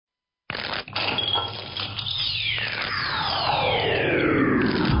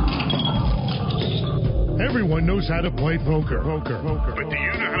everyone knows how to play poker. But do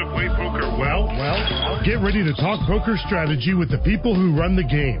you know how to play poker well? Get ready to talk poker strategy with the people who run the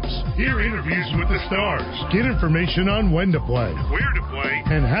games. Hear interviews with the stars. Get information on when to play, where to play,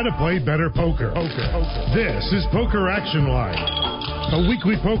 and how to play better poker. This is Poker Action Line, a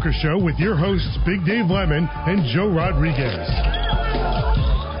weekly poker show with your hosts Big Dave Lemon and Joe Rodriguez.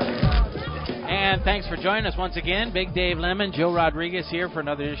 And thanks for joining us once again. Big Dave Lemon, Joe Rodriguez here for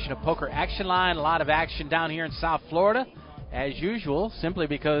another edition of Poker Action Line. A lot of action down here in South Florida, as usual, simply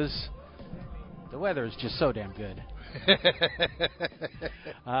because the weather is just so damn good. It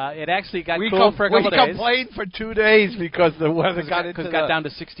actually got cool for a couple of days. We complained for 2 days because the weather got down to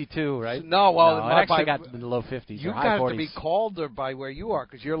 62, right? No, it actually got in the low 50s. You or high 40s. got to be colder by where you are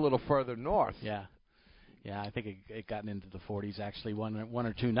because you're a little further north. Yeah, I think it got into the 40s actually one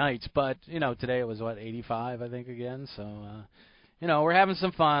or two nights. But, today it was, 85, I think, again. So, we're having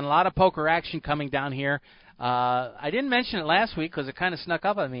some fun. A lot of poker action coming down here. I didn't mention it last week because it kind of snuck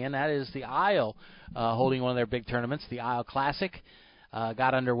up on me, and that is the Isle holding one of their big tournaments, the Isle Classic.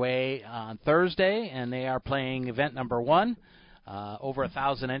 Got underway on Thursday, and they are playing event number 1. Over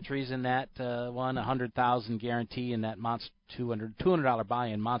 1,000 entries in that one, 100,000 guarantee in that $200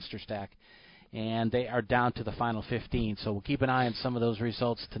 buy-in monster stack. And they are down to the final 15. So we'll keep an eye on some of those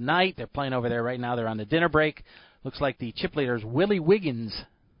results tonight. They're playing over there right now. They're on the dinner break. Looks like the chip leader's Willie Wiggins.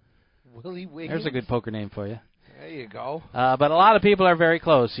 Willie Wiggins? There's a good poker name for you. There you go. But a lot of people are very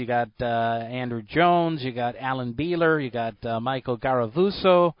close. You got Andrew Jones. You got Alan Beeler. You got Michael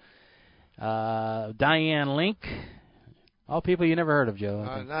Garavuso. Diane Link. All people you never heard of, Joe.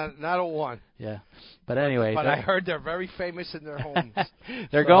 Not a one. Yeah. But anyway. But I heard they're very famous in their homes.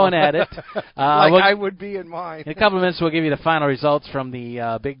 They're going at it. I would be in mine. In a couple of minutes, we'll give you the final results from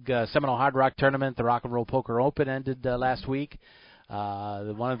the big Seminole Hard Rock tournament. The Rock and Roll Poker Open ended last week.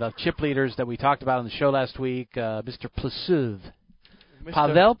 One of the chip leaders that we talked about on the show last week, Mr. Plasuv.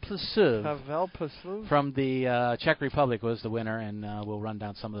 Pavel Plasuv from the Czech Republic was the winner, and we'll run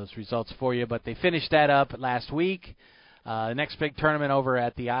down some of those results for you. But they finished that up last week. The next big tournament over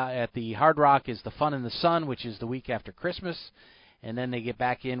at the Hard Rock is the Fun in the Sun, which is the week after Christmas, and then they get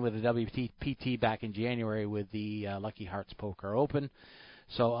back in with the WPT back in January with the Lucky Hearts Poker Open.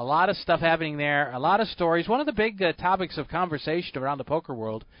 So a lot of stuff happening there, a lot of stories. One of the big topics of conversation around the poker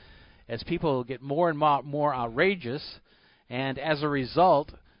world, as people get more and more outrageous, and as a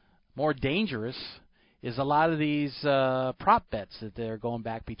result, more dangerous, is a lot of these prop bets that they're going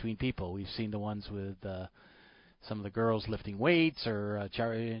back between people. We've seen the ones with some of the girls lifting weights or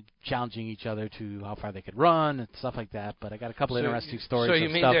challenging each other to how far they could run and stuff like that. But I got a couple of interesting stories. So you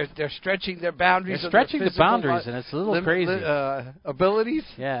mean they're stretching their boundaries? They're stretching the boundaries, and it's a little crazy. Abilities?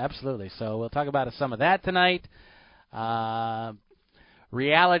 Yeah, absolutely. So we'll talk about some of that tonight.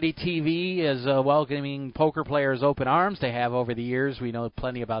 Reality TV is welcoming poker players open arms. They have over the years. We know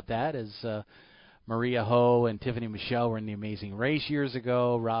plenty about that, as Maria Ho and Tiffany Michelle were in The Amazing Race years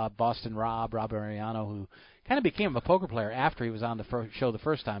ago. Rob Mariano, who kind of became a poker player after he was on the show the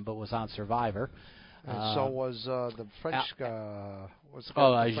first time, but was on Survivor. And so was the French guy.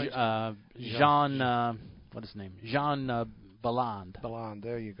 Jean. What is his name? Jean Balland. Balland,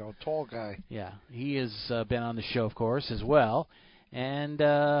 there you go, tall guy. Yeah, he has been on the show, of course, as well, and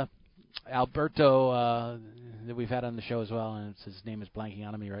Alberto that we've had on the show as well, and his name is blanking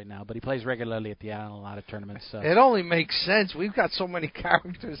on me right now, but he plays regularly at the Isle in a lot of tournaments. It only makes sense. We've got so many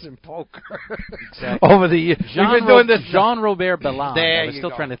characters in poker exactly. over the years. Jean-Robert Balland. I was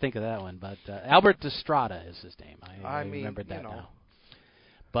still trying to think of that one, but Albert Destrada is his name. I remembered that now.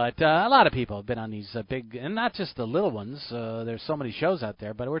 But a lot of people have been on these big, and not just the little ones. There's so many shows out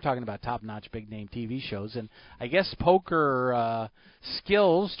there, but we're talking about top-notch, big-name TV shows. And I guess poker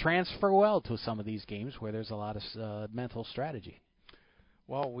skills transfer well to some of these games where there's a lot of mental strategy.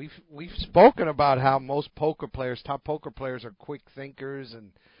 Well, we've spoken about how most top poker players, are quick thinkers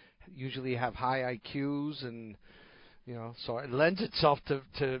and usually have high IQs, and so it lends itself to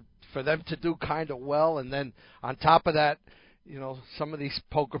for them to do kind of well. And then on top of that, some of these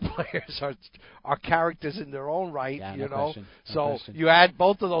poker players are characters in their own right, You add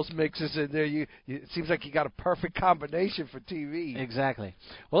both of those mixes in there, it seems like you got a perfect combination for TV. Exactly.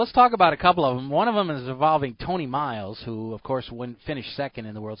 Well, let's talk about a couple of them. One of them is involving Tony Miles, who, of course, finished second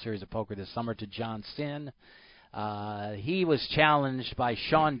in the World Series of Poker this summer to John Sin. He was challenged by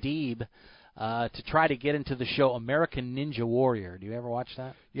Sean Deeb to try to get into the show American Ninja Warrior. Do you ever watch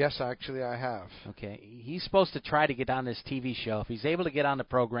that? Yes, actually I have. Okay. He's supposed to try to get on this TV show. If he's able to get on the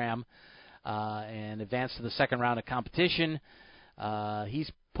program and advance to the second round of competition, he's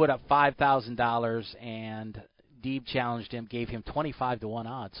put up $5,000 and Deeb challenged him, gave him 25-1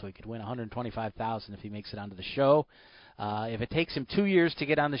 odds, so he could win $125,000 if he makes it onto the show. If it takes him 2 years to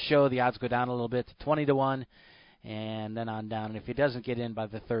get on the show, the odds go down a little bit to 20-1, and then on down. And if he doesn't get in by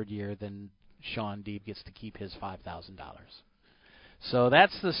the third year, then Sean Deeb gets to keep his $5,000. So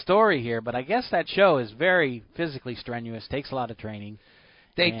that's the story here. But I guess that show is very physically strenuous, takes a lot of training.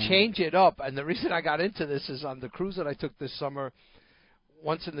 They change it up, and the reason I got into this is on the cruise that I took this summer.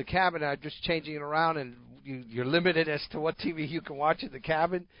 Once in the cabin, I'm just changing it around, and you're limited as to what TV you can watch in the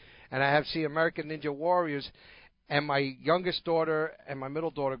cabin. And I have seen American Ninja Warriors, and my youngest daughter and my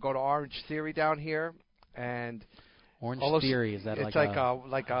middle daughter go to Orange Theory down here, and Orange Theory, is that it's like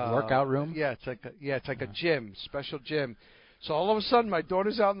a workout room? Yeah, it's like a gym, special gym. So all of a sudden, my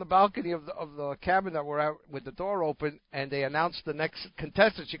daughter's out in the balcony of the cabin that we're at with the door open, and they announce the next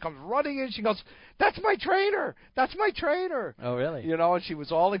contestant. She comes running in. She goes, "That's my trainer! That's my trainer!" Oh, really? You know, and she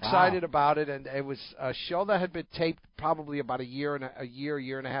was all excited about it. And it was a show that had been taped probably about a year and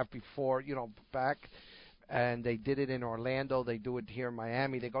a half before, back. And they did it in Orlando. They do it here in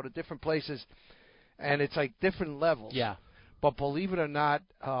Miami. They go to different places, and it's like different levels. Yeah. But believe it or not,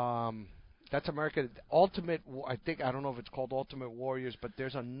 that's American Ultimate. I don't know if it's called Ultimate Warriors, but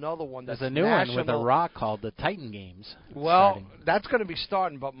there's another one that's there's a new national. one with The Rock called the Titan Games. Well, starting. That's going to be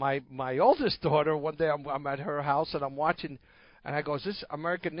starting. But my oldest daughter, one day I'm at her house and I'm watching, and I go, "Is this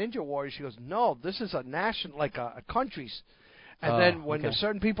American Ninja Warriors?" She goes, "No, this is a national, like a country's." And then when the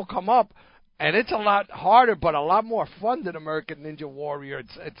certain people come up. And it's a lot harder, but a lot more fun than American Ninja Warrior.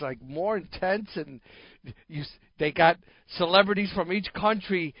 It's like more intense, and they got celebrities from each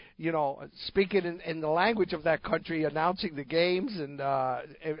country, speaking in the language of that country, announcing the games, and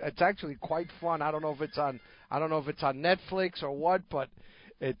it's actually quite fun. I don't know if it's on Netflix or what, but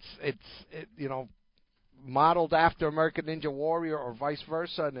it's modeled after American Ninja Warrior or vice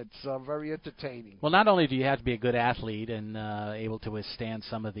versa, and it's very entertaining. Well, not only do you have to be a good athlete and able to withstand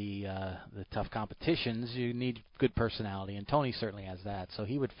some of the tough competitions, you need good personality, and Tony certainly has that, so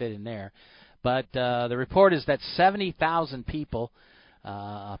he would fit in there. But the report is that 70,000 people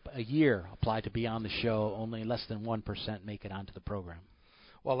a year apply to be on the show. Only less than 1% make it onto the program.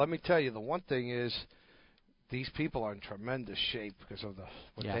 Well, let me tell you, the one thing is, these people are in tremendous shape because of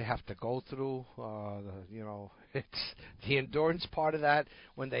what they have to go through. It's the endurance part of that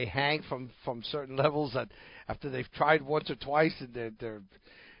when they hang from certain levels that after they've tried once or twice and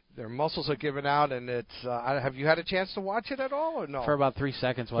their muscles are giving out. And it's have you had a chance to watch it at all or no? For about 3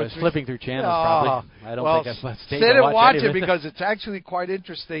 seconds while I was flipping through channels, probably. I don't think I've stayed sit and watch it it because it's actually quite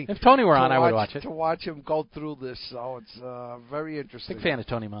interesting. If Tony were on, I would watch it. To watch him go through this, so it's very interesting. Big fan of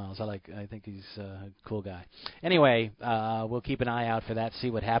Tony Miles. I think he's a cool guy. Anyway, we'll keep an eye out for that, see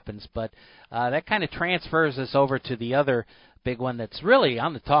what happens. But that kind of transfers us over to the other big one that's really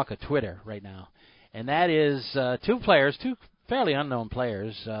on the talk of Twitter right now, and that is two fairly unknown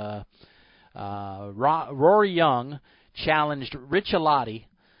players. Rory Young challenged Rich Alati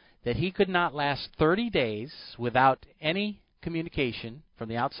that he could not last 30 days without any communication from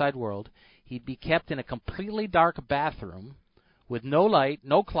the outside world. He'd be kept in a completely dark bathroom with no light,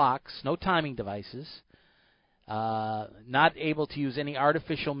 no clocks, no timing devices, not able to use any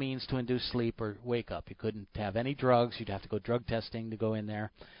artificial means to induce sleep or wake up. You couldn't have any drugs. You'd have to go drug testing to go in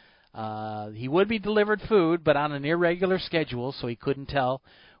there. He would be delivered food, but on an irregular schedule, so he couldn't tell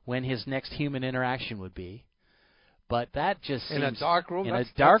when his next human interaction would be. But that just seems... In a dark room? In a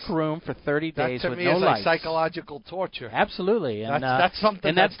dark room for 30 days with no lights. That to me is like psychological torture. Absolutely. And that's something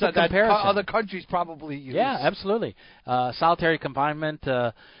and that's the comparison. Other countries probably use. Yeah, absolutely. Solitary confinement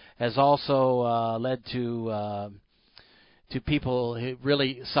has also led to people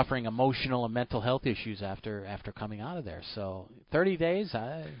really suffering emotional and mental health issues after coming out of there. So 30 days,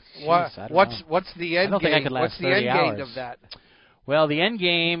 I don't know. What's the end game? I don't think I could last 30 hours. Game of that? Well, the end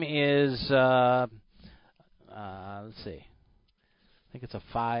game is let's see. I think it's a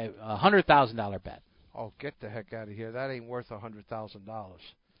 $100,000 bet. Oh, get the heck out of here! That ain't worth $100,000.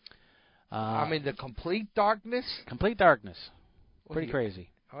 I mean, the complete darkness. Complete darkness. Pretty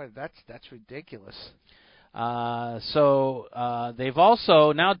crazy. Oh, that's ridiculous. So they've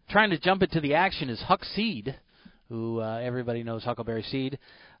also now trying to jump into the action is Huck Seed, who everybody knows, Huckleberry Seed.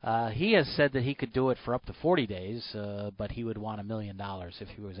 He has said that he could do it for up to 40 days, but he would want $1 million if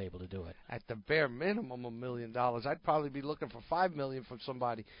he was able to do it. At the bare minimum, $1 million. I'd probably be looking for $5 million from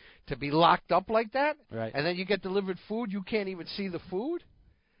somebody to be locked up like that. Right. And then you get delivered food. You can't even see the food.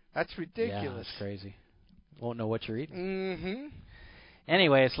 That's ridiculous. Yeah, that's crazy. Won't know what you're eating. Mm-hmm.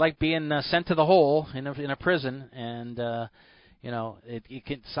 Anyway, it's like being sent to the hole in a prison, and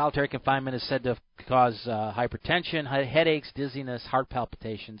solitary confinement is said to cause hypertension, headaches, dizziness, heart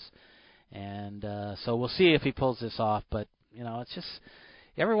palpitations, And so we'll see if he pulls this off. But, it's just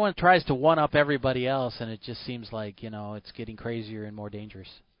everyone tries to one-up everybody else, and it just seems like, it's getting crazier and more dangerous.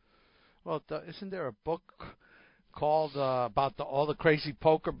 Well, isn't there a book called about all the crazy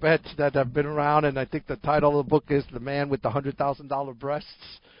poker bets that have been around? And I think the title of the book is "The Man with the $100,000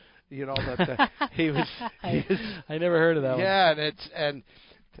 Breasts." That he was. I never heard of that one. Yeah, and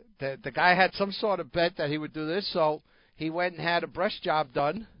the guy had some sort of bet that he would do this, so he went and had a breast job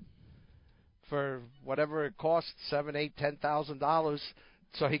done for whatever it cost, $7,000, $8,000, $10,000,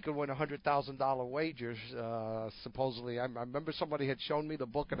 so he could win $100,000 wagers. Supposedly, I remember somebody had shown me the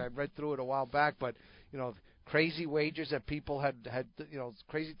book, and I read through it a while back. But crazy wagers that people had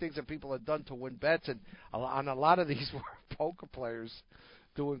crazy things that people had done to win bets, and on a lot of these were poker players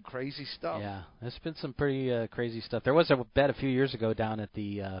doing crazy stuff. Yeah, there's been some pretty crazy stuff. There was a bet a few years ago down at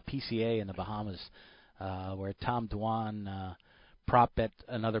the PCA in the Bahamas where Tom Dwan prop bet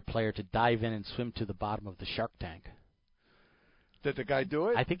another player to dive in and swim to the bottom of the shark tank. Did the guy do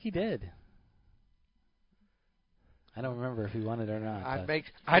it? I think he did. I don't remember if he won it or not.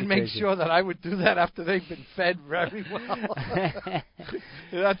 I'd make sure that I would do that after they've been fed very well.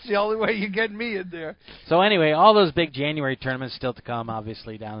 That's the only way you get me in there. So anyway, all those big January tournaments still to come,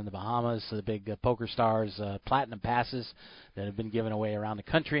 obviously, down in the Bahamas. So the big Poker Stars Platinum Passes that have been given away around the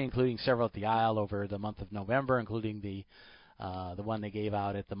country, including several at the Isle over the month of November, including the one they gave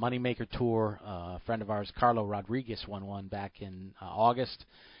out at the Moneymaker Tour. A friend of ours, Carlo Rodriguez, won one back in August.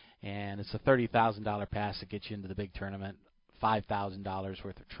 And it's a $30,000 pass that gets you into the big tournament, $5,000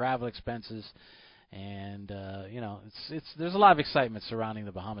 worth of travel expenses, and there's a lot of excitement surrounding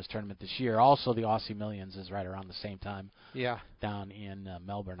the Bahamas tournament this year. Also, the Aussie Millions is right around the same time, down in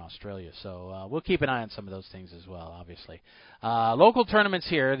Melbourne, Australia. So we'll keep an eye on some of those things as well, obviously. Local tournaments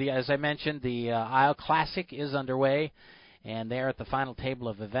here, as I mentioned, the Isle Classic is underway, and they're at the final table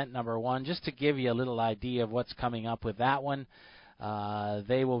of event number 1. Just to give you a little idea of what's coming up with that one.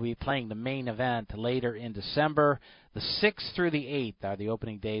 They will be playing the main event later in December. The 6th through the 8th are the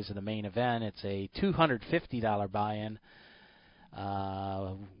opening days of the main event. It's a $250 buy-in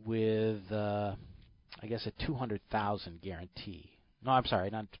with, I guess, a $200,000 guarantee. No, I'm sorry,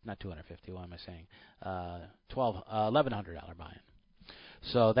 not $250. What am I saying? $1,100 buy-in.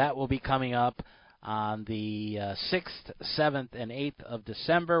 So that will be coming up on the 6th, 7th, and 8th of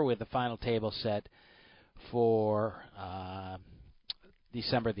December, with the final table set for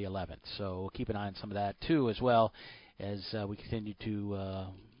December the 11th. So we'll keep an eye on some of that, too, as well as we continue to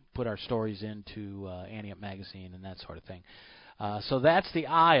put our stories into Ante-Up Magazine and that sort of thing. So that's the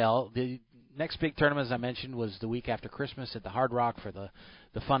Isle. The next big tournament, as I mentioned, was the week after Christmas at the Hard Rock for the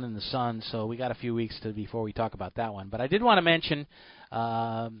Fun in the Sun. So we got a few weeks before we talk about that one. But I did want to mention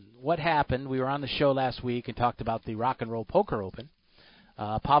what happened. We were on the show last week and talked about the Rock and Roll Poker Open.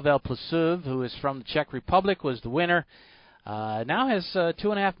 Pavel Plusov, who is from the Czech Republic, was the winner. Now has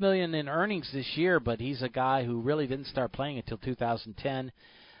 $2.5 million in earnings this year, but he's a guy who really didn't start playing until 2010.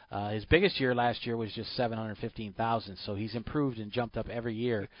 His biggest year last year was just $715,000, so he's improved and jumped up every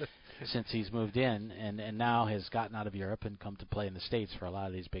year since he's moved in, and now has gotten out of Europe and come to play in the States for a lot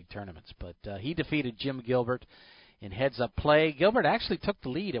of these big tournaments. But he defeated Jim Gilbert in heads-up play. Gilbert actually took the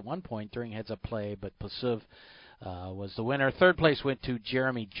lead at one point during heads-up play, but Plusov was the winner. Third place went to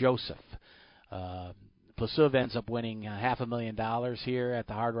Jeremy Joseph. Plusov ends up winning $500,000 here at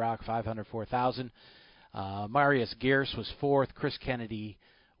the Hard Rock, $504,000. Marius Gierse was fourth. Chris Kennedy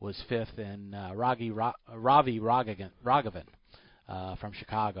was fifth, and Ravi Raghavan from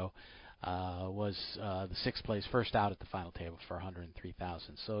Chicago was the sixth place, first out at the final table for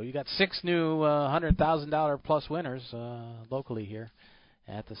 $103,000. So you got 6 new $100,000 plus winners locally here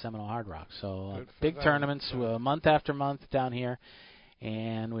at the Seminole Hard Rock. So big tournaments month after month down here,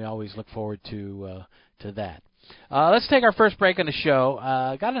 and we always look forward to that. Let's take our first break on the show.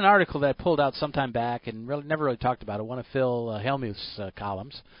 Got an article that I pulled out sometime back and never really talked about it. One of Phil Hellmuth's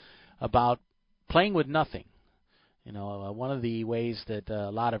columns about playing with nothing. One of the ways that a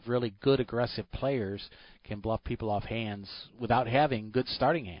lot of really good aggressive players can bluff people off hands without having good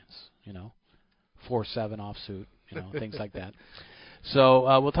starting hands. 4-7 offsuit, things like that.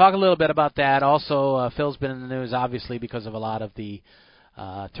 So we'll talk a little bit about that. Also, Phil's been in the news, obviously, because of a lot of the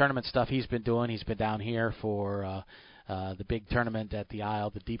tournament stuff he's been doing. He's been down here for the big tournament at the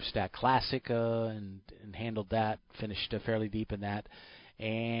Isle, the Deep Stack Classic, and handled that, finished fairly deep in that.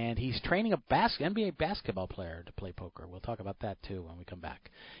 And he's training a NBA basketball player to play poker. We'll talk about that, too, when we come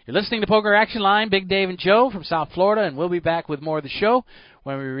back. You're listening to Poker Action Line, Big Dave and Joe from South Florida, and we'll be back with more of the show.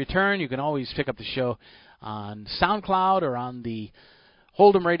 When we return, you can always pick up the show on SoundCloud or on the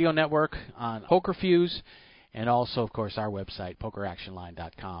Hold'em Radio Network, on Poker Fuse, and also, of course, our website,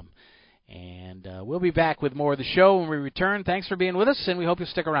 pokeractionline.com. And we'll be back with more of the show when we return. Thanks for being with us, and we hope you'll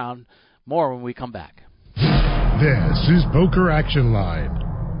stick around more when we come back. This is Poker Action Line.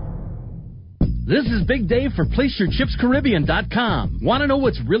 This is Big Dave for PlaceYourChipsCaribbean.com. Want to know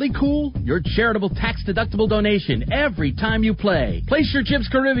what's really cool? Your charitable tax-deductible donation every time you play.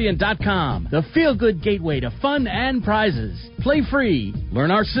 PlaceYourChipsCaribbean.com, the feel-good gateway to fun and prizes. Play free.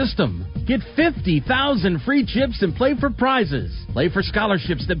 Learn our system. Get 50,000 free chips and play for prizes. Play for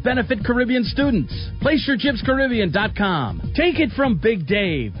scholarships that benefit Caribbean students. PlaceYourChipsCaribbean.com. Take it from Big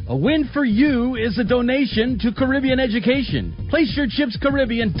Dave. A win for you is a donation to Caribbean education.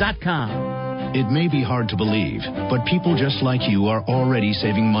 PlaceYourChipsCaribbean.com. It may be hard to believe, but people just like you are already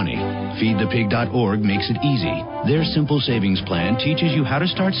saving money. FeedThePig.org makes it easy. Their simple savings plan teaches you how to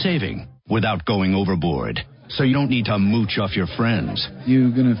start saving without going overboard, so you don't need to mooch off your friends.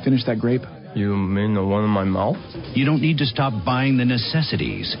 You gonna finish that grape? You mean the one in my mouth? You don't need to stop buying the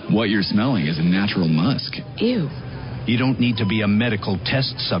necessities. What you're smelling is a natural musk. Ew. You don't need to be a medical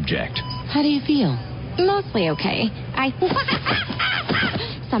test subject. How do you feel? Mostly okay.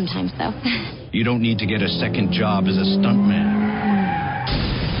 Sometimes, though. You don't need to get a second job as a stuntman.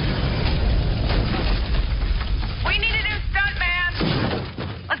 We need a new stuntman.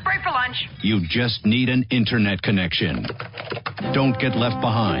 Let's break for lunch. You just need an internet connection. Don't get left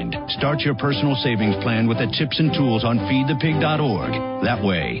behind. Start your personal savings plan with the tips and tools on feedthepig.org. That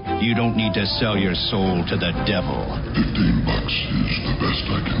way, you don't need to sell your soul to the devil. $15 is the best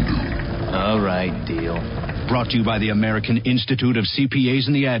I can do. All right, deal. Brought to you by the American Institute of CPAs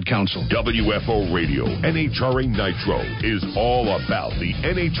and the Ad Council. WFO Radio NHRA Nitro is all about the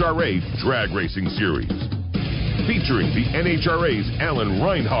NHRA Drag Racing Series. Featuring the NHRA's Alan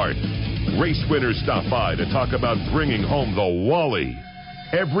Reinhart. Race winners stop by to talk about bringing home the Wally.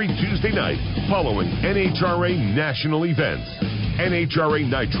 Every Tuesday night following NHRA national events. NHRA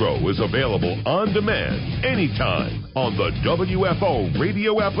Nitro is available on demand anytime on the WFO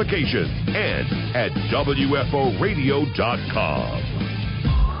radio application and at WFOradio.com.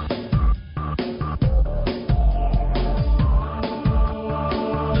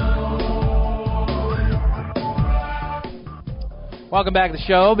 Welcome back to the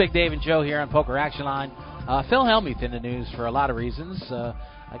show. Big Dave and Joe here on Poker Action Line. Phil Hellmuth in the news for a lot of reasons.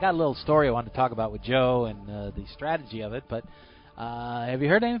 I got a little story I wanted to talk about with Joe and the strategy of it, but have you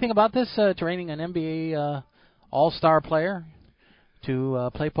heard anything about this, training an NBA all-star player to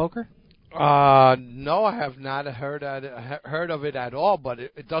play poker? No, I have not heard of it at all, but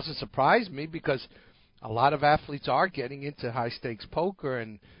it doesn't surprise me because a lot of athletes are getting into high-stakes poker,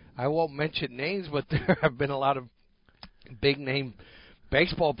 and I won't mention names, but there have been a lot of big-name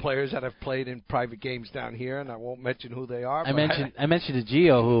baseball players that have played in private games down here, and I won't mention who they are. I mentioned to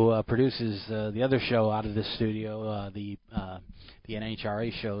Gio, who produces the other show out of this studio, the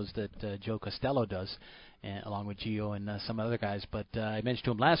NHRA shows that Joe Costello does, along with Gio and some other guys. But I mentioned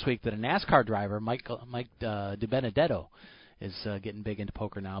to him last week that a NASCAR driver, Mike DiBenedetto, is getting big into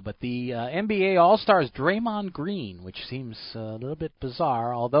poker now. But the NBA All-Stars Draymond Green, which seems a little bit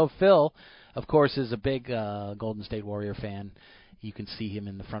bizarre, although Phil, of course, is a big Golden State Warrior fan. You can see him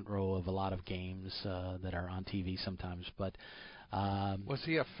in the front row of a lot of games that are on TV sometimes. But was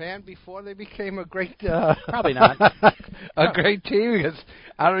he a fan before they became a great? Probably not. A great team, because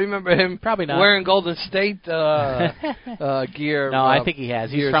I don't remember him probably not wearing Golden State gear. No, I think he has.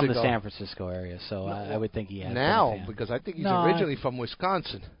 He's from the San Francisco area, so I would think he has. Now, because I think he's originally from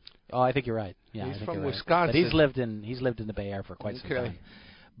Wisconsin. Oh, I think you're right. Yeah, he's I think from you're right. Wisconsin. But he's lived in the Bay Area for quite some time.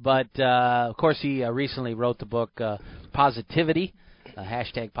 But, of course, he recently wrote the book Positivity,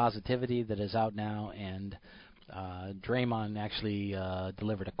 hashtag Positivity, that is out now. And Draymond actually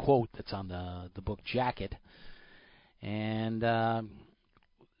delivered a quote that's on the book jacket. And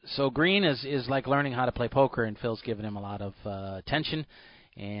so Green is like learning how to play poker, and Phil's given him a lot of attention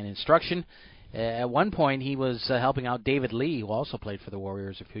and instruction. At one point, he was helping out David Lee, who also played for the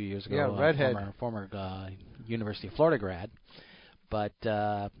Warriors a few years ago. Yeah, redhead. Former University of Florida grad. But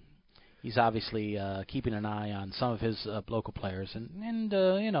he's obviously keeping an eye on some of his local players, and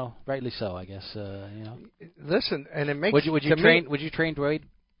you know, rightly so, I guess. You know. Listen, and it makes would you train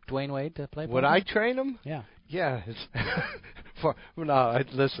Dwayne Wade to play poker? Would I train him? Yeah. Yeah.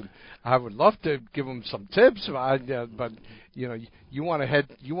 Listen, I would love to give him some tips, but you know, you want to head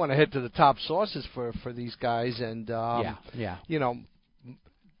to the top sources for these guys, and you know.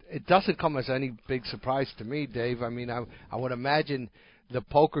 It doesn't come as any big surprise to me, Dave. I mean, I would imagine the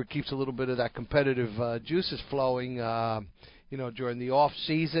poker keeps a little bit of that competitive juices flowing, you know, during the off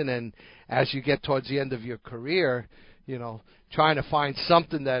season, and as you get towards the end of your career, you know, trying to find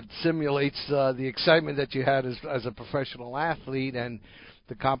something that simulates the excitement that you had as a professional athlete, and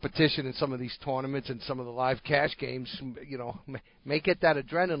the competition in some of these tournaments and some of the live cash games, may get that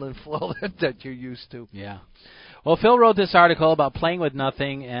adrenaline flow that you're used to. Yeah. Well, Phil wrote this article about playing with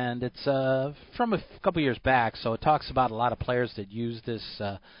nothing, and it's from a couple years back, so it talks about a lot of players that use this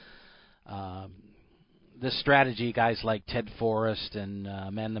this strategy, guys like Ted Forrest and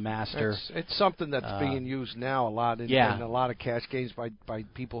Man the Master. It's something that's being used now a lot in a lot of cash games by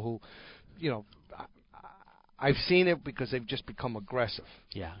people who, I've seen it because they've just become aggressive.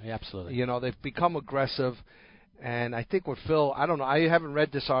 Yeah, absolutely. They've become aggressive, and I think with Phil, I don't know, I haven't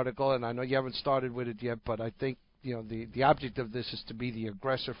read this article, and I know you haven't started with it yet, but I think, the object of this is to be the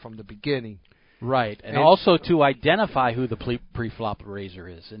aggressor from the beginning. Right, and also to identify who the pre-flop raiser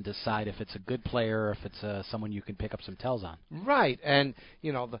is and decide if it's a good player or if it's someone you can pick up some tells on. Right, and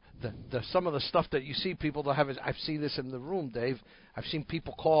the some of the stuff that you see people that have, I've seen this in the room, Dave. I've seen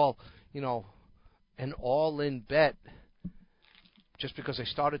people call, an all-in bet just because they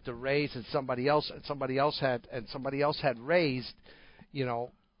started to raise and somebody else had raised.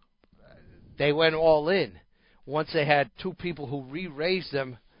 They went all in. Once they had two people who re-raised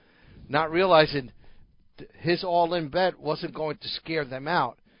them, not realizing his all-in bet wasn't going to scare them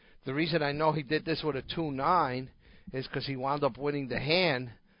out. The reason I know he did this with a 2-9 is because he wound up winning the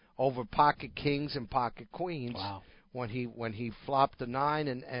hand over pocket kings and pocket queens. Wow. When he flopped the 9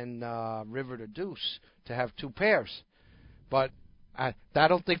 and river the deuce to have two pairs. But I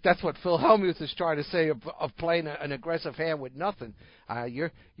don't think that's what Phil Hellmuth is trying to say of playing an aggressive hand with nothing.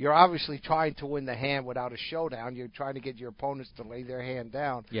 You're obviously trying to win the hand without a showdown. You're trying to get your opponents to lay their hand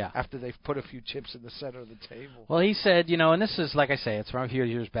down after they've put a few chips in the center of the table. Well, he said, and this is, like I say, it's from a few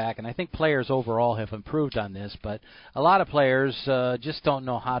years back, and I think players overall have improved on this, but a lot of players just don't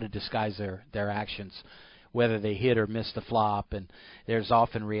know how to disguise their actions, whether they hit or miss the flop, and there's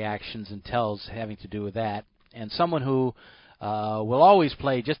often reactions and tells having to do with that. And someone who will always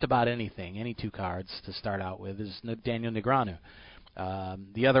play just about anything, any two cards to start out with, is Daniel Negreanu.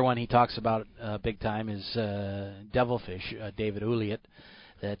 The other one he talks about big time is Devilfish, David Ouliet,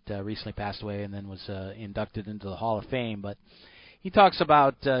 that recently passed away and then was inducted into the Hall of Fame. But he talks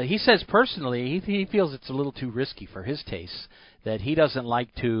about, he says personally, he feels it's a little too risky for his tastes, that he doesn't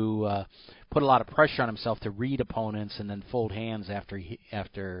like to put a lot of pressure on himself to read opponents and then fold hands after he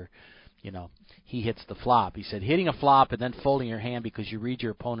hits the flop. He said hitting a flop and then folding your hand because you read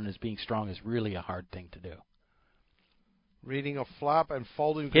your opponent as being strong is really a hard thing to do. Reading a flop and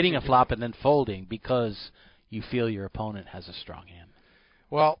folding. Hitting a flop and then folding because you feel your opponent has a strong hand.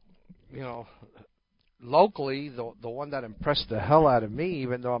 Well, locally, the one that impressed the hell out of me,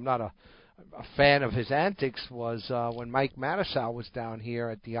 even though I'm not a fan of his antics, was when Mike Matusow was down here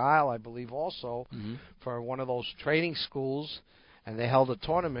at the Isle, I believe, also for one of those training schools, and they held a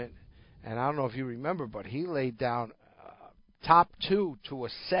tournament. And I don't know if you remember, but he laid down top 2 to a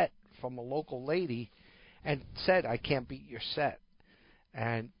set from a local lady and said, "I can't beat your set."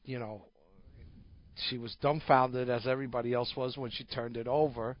 And, she was dumbfounded, as everybody else was when she turned it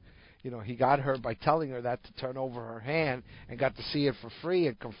over. He got her by telling her that to turn over her hand and got to see it for free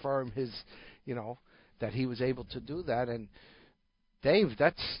and confirm his, that he was able to do that. And Dave,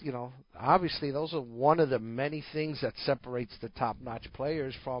 that's, obviously those are one of the many things that separates the top-notch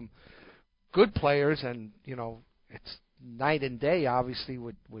players from good players. And, it's night and day, obviously,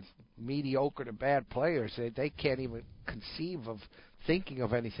 with mediocre to bad players. They can't even conceive of thinking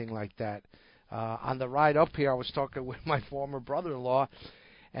of anything like that. On the ride up here, I was talking with my former brother-in-law,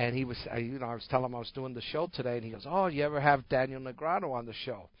 and he was, I was telling him I was doing the show today, and he goes, "Oh, you ever have Daniel Negreanu on the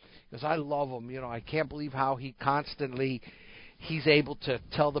show?" He goes, "I love him. I can't believe how he's able to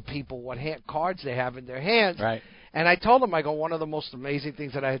tell the people what cards they have in their hands." Right. And I told him, I go, one of the most amazing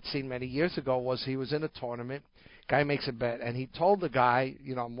things that I had seen many years ago was he was in a tournament. Guy makes a bet, and he told the guy,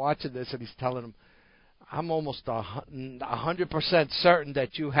 I'm watching this, and he's telling him, "I'm almost 100% certain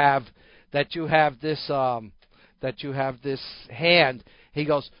that you have this hand." He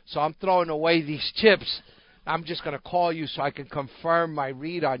goes, "So I'm throwing away these chips. I'm just going to call you so I can confirm my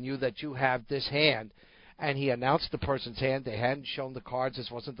read on you that you have this hand." And he announced the person's hand. They hadn't shown the cards. This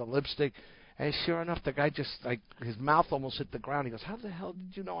wasn't the lipstick. And sure enough, the guy just, his mouth almost hit the ground. He goes, "How the hell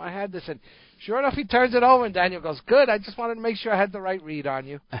did you know I had this?" And sure enough, he turns it over, and Daniel goes, "Good, I just wanted to make sure I had the right read on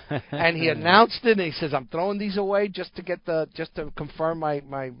you." And he announced it, and he says, "I'm throwing these away just to confirm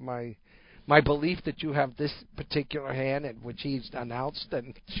my belief that you have this particular hand," and which he's announced,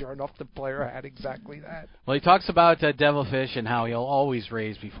 and sure enough, the player had exactly that. Well, he talks about Devilfish and how he'll always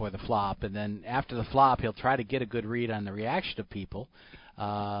raise before the flop, and then after the flop, he'll try to get a good read on the reaction of people,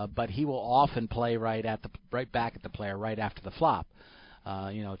 but he will often play right back at the player right after the flop.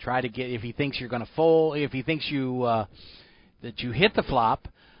 Try to get, if he thinks you're going to fold, if he thinks that you hit the flop,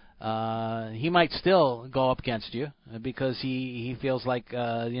 he might still go up against you because he feels like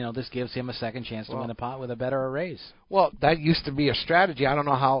this gives him a second chance to win the pot with a bet or a raise. Well, that used to be a strategy. I don't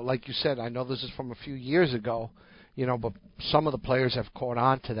know how, like you said, I know this is from a few years ago, but some of the players have caught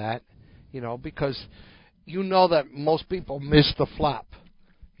on to that, because that most people miss the flop.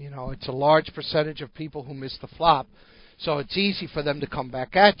 It's a large percentage of people who miss the flop, so it's easy for them to come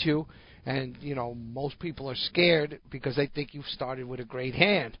back at you. And, most people are scared because they think you've started with a great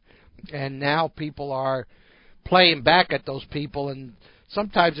hand. And now people are playing back at those people, and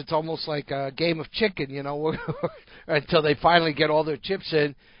sometimes it's almost like a game of chicken, until they finally get all their chips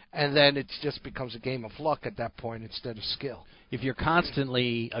in, and then it just becomes a game of luck at that point instead of skill. If you're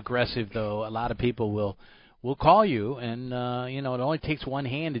constantly aggressive, though, a lot of people will call you, and, it only takes one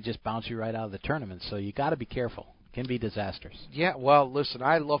hand to just bounce you right out of the tournament, so you got to be careful. Can be disastrous. Yeah, well, listen,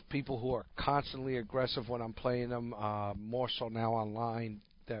 I love people who are constantly aggressive when I'm playing them, more so now online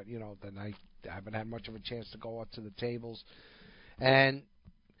than I haven't had much of a chance to go up to the tables. And,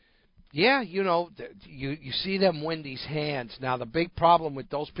 yeah, you see them win these hands. Now, the big problem with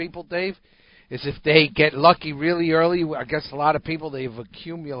those people, Dave, is if they get lucky really early, against a lot of people, they've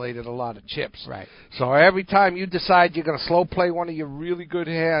accumulated a lot of chips. Right. So every time you decide you're going to slow play one of your really good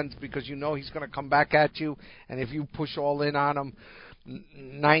hands because he's going to come back at you, and if you push all in on him,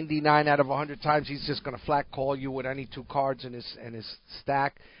 99 out of 100 times he's just going to flat call you with any two cards in his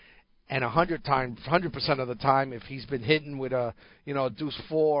stack. And 100% of the time, if he's been hitting with a deuce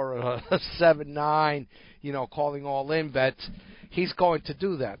 4 or a 7-9, calling all in bets, he's going to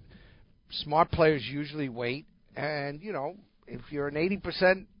do that. Smart players usually wait, and if you're an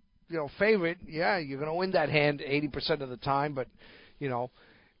 80% favorite, yeah, you're going to win that hand 80% of the time. But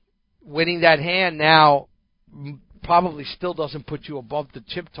winning that hand now probably still doesn't put you above the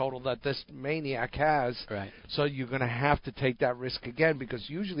chip total that this maniac has. Right. So you're going to have to take that risk again, because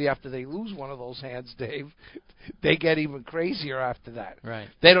usually after they lose one of those hands, Dave, they get even crazier after that. Right.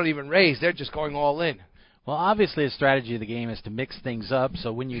 They don't even raise; they're just going all in. Well, obviously, the strategy of the game is to mix things up.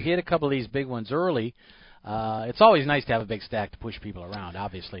 So when you hit a couple of these big ones early, it's always nice to have a big stack to push people around,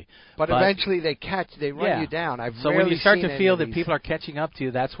 obviously. But eventually they run you down. So when you start to feel that people are catching up to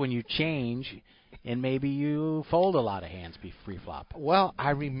you, that's when you change, and maybe you fold a lot of hands pre-flop. Well, I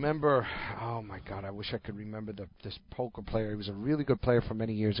remember, oh my God, I wish I could remember this poker player. He was a really good player from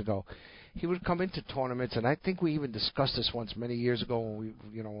many years ago. He would come into tournaments, and I think we even discussed this once many years ago when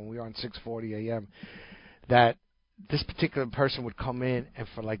we were on 640 AM. That this particular person would come in and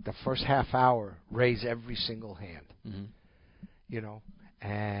for like the first half hour raise every single hand,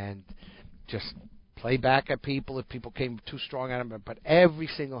 and just play back at people if people came too strong at him, but every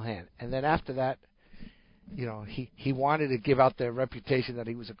single hand. And then after that, he wanted to give out the reputation that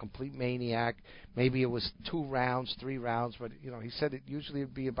he was a complete maniac. Maybe it was 2 rounds, 3 rounds, but he said it usually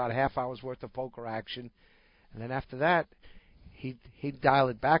would be about a half hour's worth of poker action, and then after that, he'd dial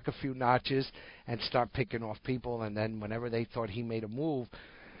it back a few notches and start picking off people, and then whenever they thought he made a move,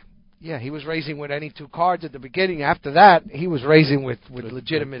 yeah, he was raising with any 2 cards at the beginning. After that, he was raising with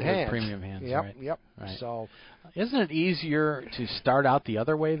legitimate hands. Premium hands, Yep, right. Yep. Right. So, isn't it easier to start out the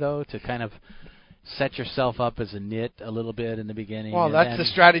other way, though, to kind of set yourself up as a nit a little bit in the beginning? Well, that's the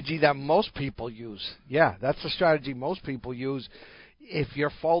strategy that most people use. Yeah, that's the strategy most people use. If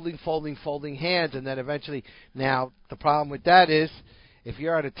you're folding hands, and then eventually, now the problem with that is, if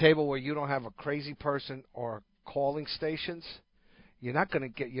you're at a table where you don't have a crazy person or calling stations, you're not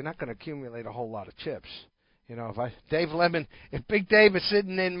going to accumulate a whole lot of chips. If Big Dave is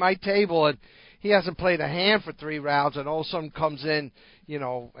sitting in my table and he hasn't played a hand for 3 rounds, and all of a sudden comes in,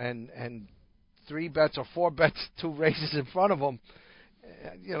 and 3 bets or 4 bets, 2 raises in front of him,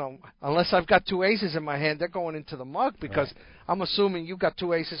 unless I've got 2 aces in my hand, they're going into the mug, because right. I'm assuming you've got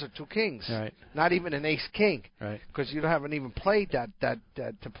 2 aces or 2 kings, right. Not even an ace king, right? Because you haven't even played that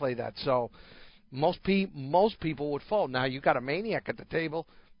to play that. So most people would fold. Now you got a maniac at the table;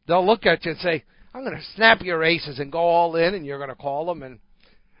 they'll look at you and say, "I'm going to snap your aces and go all in," and you're going to call them, and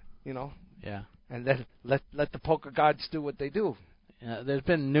yeah, and then let the poker gods do what they do. There's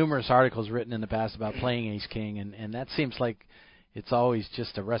been numerous articles written in the past about playing ace king, and that seems like it's always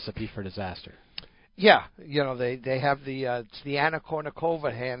just a recipe for disaster. Yeah, they have it's the Anna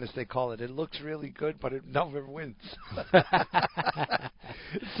Kournikova hand, as they call it. It looks really good, but it never wins.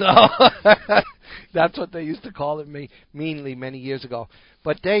 So that's what they used to call it meanly many years ago.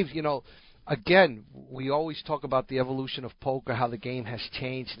 But Dave, again, we always talk about the evolution of poker, how the game has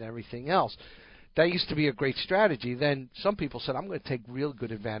changed and everything else. That used to be a great strategy. Then some people said, I'm going to take real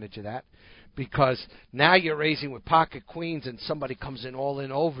good advantage of that, because now you're raising with pocket queens and somebody comes in all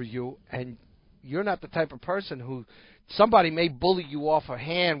in over you, and you're not the type of person who somebody may bully you off a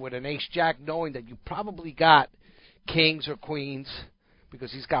hand with an ace-jack knowing that you probably got kings or queens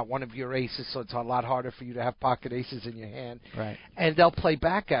because he's got one of your aces, so it's a lot harder for you to have pocket aces in your hand. Right. And they'll play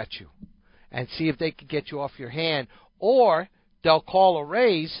back at you and see if they can get you off your hand. Or they'll call a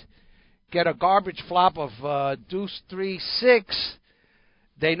raise, get a garbage flop of deuce, 3, 6.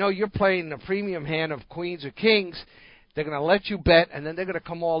 They know you're playing a premium hand of queens or kings. They're going to let you bet, and then they're going to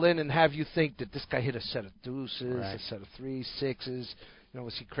come all in and have you think that this guy hit a set of deuces, a set of 3s, 6s.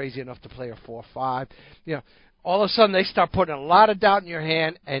 Was he crazy enough to play a 4, 5? All of a sudden they start putting a lot of doubt in your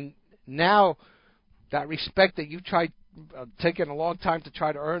hand, and now that respect that you tried taking a long time to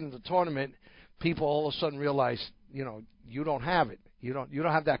try to earn in the tournament, people all of a sudden realize, you don't have it. You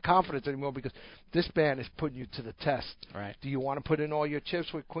don't have that confidence anymore because this man is putting you to the test. Right. Do you want to put in all your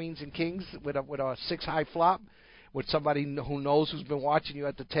chips with queens and kings with a 6-high flop? With somebody who knows, who's been watching you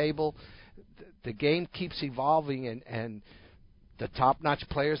at the table? The game keeps evolving, and the top-notch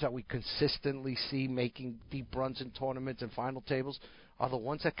players that we consistently see making deep runs in tournaments and final tables are the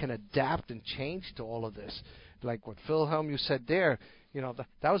ones that can adapt and change to all of this. Like what Phil Hellmuth said there,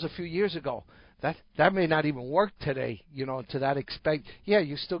 that was a few years ago. That may not even work today, to that extent. Yeah,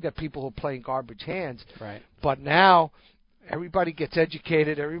 you still get people who are playing garbage hands. Right. But now everybody gets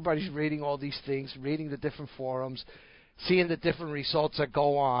educated. Everybody's reading all these things, reading the different forums, seeing the different results that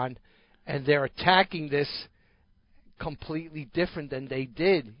go on, and they're attacking this completely different than they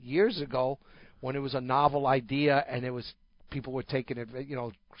did years ago when it was a novel idea and it was people were taking it.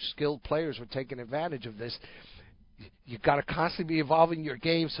 Skilled players were taking advantage of this. You've got to constantly be evolving your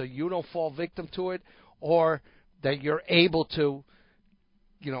game so you don't fall victim to it, or that you're able to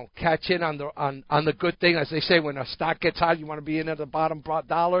catch in on the good thing. As they say, when a stock gets hot, you want to be in at the bottom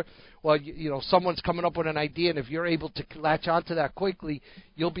dollar. Well, someone's coming up with an idea, and if you're able to latch onto that quickly,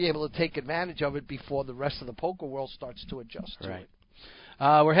 you'll be able to take advantage of it before the rest of the poker world starts to adjust to it.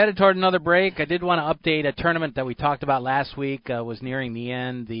 We're headed toward another break. I did want to update a tournament that we talked about last week. Was nearing the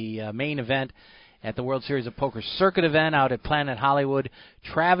end. The main event at the World Series of Poker Circuit event out at Planet Hollywood.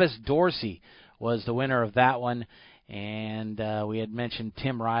 Travis Dorsey was the winner of that one. And we had mentioned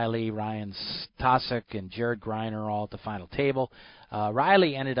Tim Riley, Ryan Tosek, and Jared Greiner all at the final table.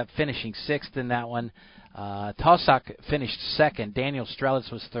 Riley ended up finishing 6th in that one. Tosek finished 2nd. Daniel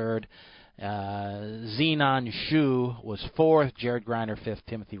Strelitz was 3rd. Zenon Xu was 4th. Jared Greiner 5th.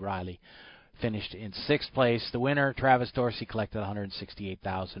 Timothy Riley finished in 6th place. The winner, Travis Dorsey, collected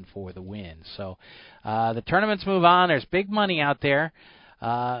 $168,000 for the win. So the tournaments move on. There's big money out there.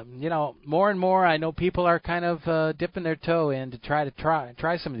 More and more, I know people are kind of dipping their toe in to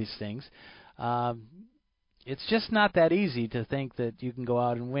try some of these things. It's just not that easy to think that you can go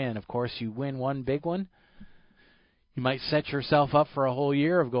out and win. Of course, you win one big one, you might set yourself up for a whole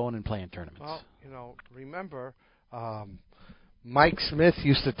year of going and playing tournaments. Well, remember, Mike Smith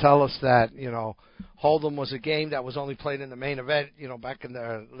used to tell us that, Hold'em was a game that was only played in the main event, back in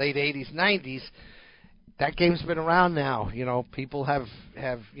the late 80s, 90s. That game's been around now. People have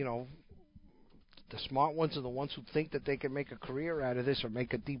the smart ones are the ones who think that they can make a career out of this or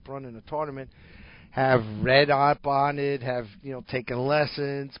make a deep run in a tournament, have read up on it, have, taken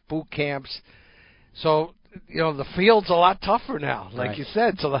lessons, boot camps. So, the field's a lot tougher now, like you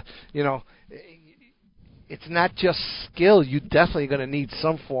said. So, it's not just skill. You're definitely going to need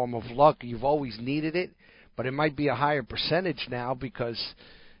some form of luck. You've always needed it, but it might be a higher percentage now because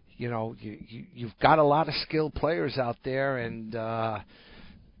you've got a lot of skilled players out there, and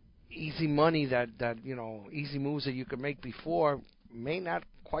easy money that easy moves that you could make before may not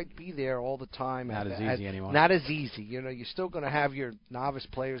quite be there all the time. Not as easy anymore. Not as easy. You're still going to have your novice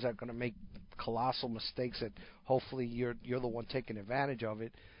players that are going to make colossal mistakes that hopefully you're the one taking advantage of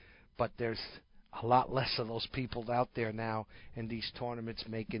it. But there's a lot less of those people out there now in these tournaments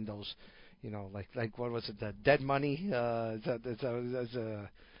making those, like what was it, the dead money?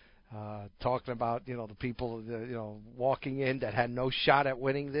 Talking about the people walking in that had no shot at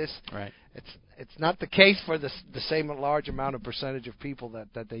winning this. Right. It's not the case for the same large amount of percentage of people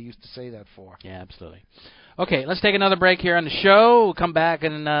that they used to say that for. Yeah, absolutely. Okay, let's take another break here on the show. We'll come back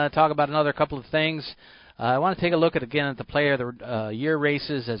and talk about another couple of things. I want to take a look at the Player of the Year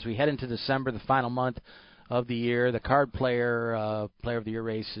races as we head into December, the final month of the year. The card Player of the Year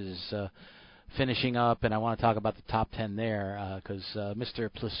race is finishing up, and I want to talk about the top 10 there because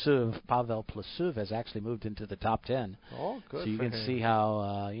Mr. Pavel Plasuv has actually moved into the top 10. Oh, good. So you can see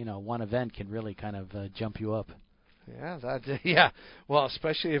how one event can really kind of jump you up. Yeah, well,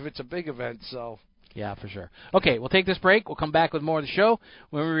 especially if it's a big event. So. Yeah, for sure. Okay, we'll take this break. We'll come back with more of the show.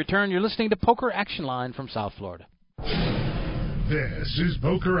 When we return, you're listening to Poker Action Line from South Florida. This is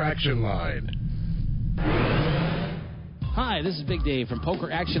Poker Action Line. Hi, this is Big Dave from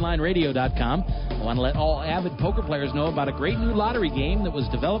PokerActionLineRadio.com. I want to let all avid poker players know about a great new lottery game that was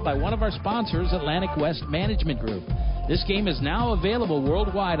developed by one of our sponsors, Atlantic West Management Group. This game is now available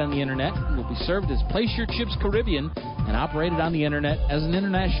worldwide on the Internet and will be served as Place Your Chips Caribbean and operated on the Internet as an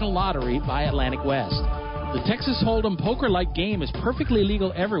international lottery by Atlantic West. The Texas Hold'em poker-like game is perfectly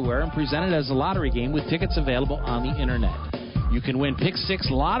legal everywhere and presented as a lottery game with tickets available on the Internet. You can win Pick 6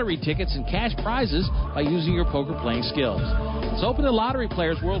 lottery tickets and cash prizes by using your poker playing skills. It's open to lottery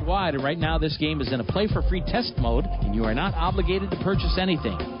players worldwide, and right now this game is in a play-for-free test mode, and you are not obligated to purchase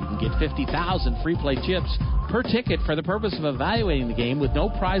anything. You can get 50,000 free play chips per ticket for the purpose of evaluating the game with no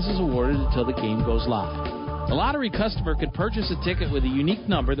prizes awarded until the game goes live. The lottery customer can purchase a ticket with a unique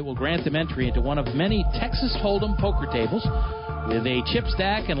number that will grant them entry into one of many Texas Hold'em poker tables with a chip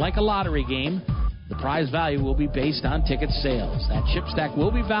stack, and like a lottery game, the prize value will be based on ticket sales. That chip stack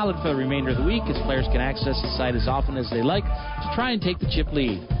will be valid for the remainder of the week, as players can access the site as often as they like to try and take the chip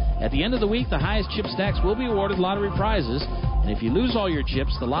lead. At the end of the week, the highest chip stacks will be awarded lottery prizes, and if you lose all your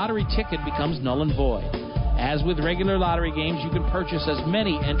chips, the lottery ticket becomes null and void. As with regular lottery games, you can purchase as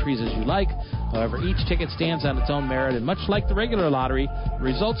many entries as you like. However, each ticket stands on its own merit, and much like the regular lottery, the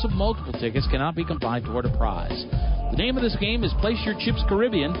results of multiple tickets cannot be combined toward a prize. The name of this game is Place Your Chips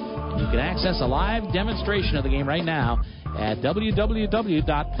Caribbean, and you can access a live demonstration of the game right now at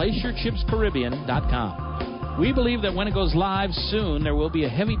www.placeyourchipscaribbean.com. We believe that when it goes live soon, there will be a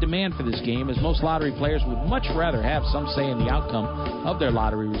heavy demand for this game, as most lottery players would much rather have some say in the outcome of their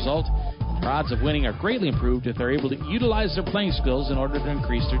lottery result. Their odds of winning are greatly improved if they're able to utilize their playing skills in order to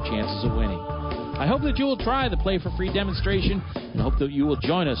increase their chances of winning. I hope that you will try the Play for Free demonstration, and hope that you will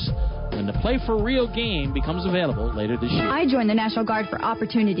join us when the Play for Real game becomes available later this year. I joined the National Guard for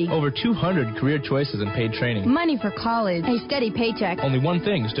opportunity. Over 200 career choices and paid training. Money for college. A steady paycheck. Only one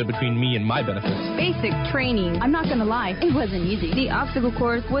thing stood between me and my benefits. Basic training. I'm not going to lie, it wasn't easy. The obstacle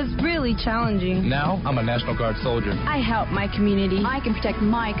course was really challenging. Now, I'm a National Guard soldier. I help my community. I can protect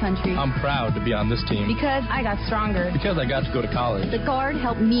my country. I'm proud to be on this team. Because I got stronger. Because I got to go to college. The Guard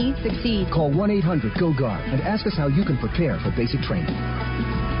helped me succeed. Call 1-800-GO-GUARD and ask us how you can prepare for basic training.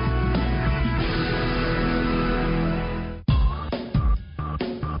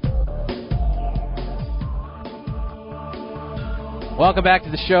 Welcome back to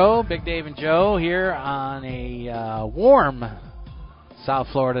the show. Big Dave and Joe here on a warm South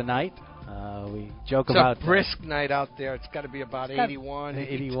Florida night. We joke about a brisk night out there. It's got to be about 81.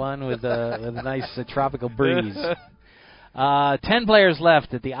 81 with a nice tropical breeze. 10 players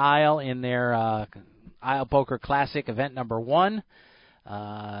left at the Isle in their Isle Poker Classic event number 1.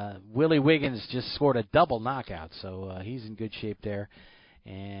 Willie Wiggins just scored a double knockout, so he's in good shape there.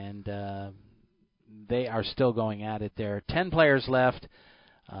 And they are still going at it there. 10 players left.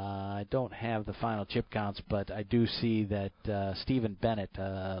 I don't have the final chip counts, but I do see that Stephen Bennett,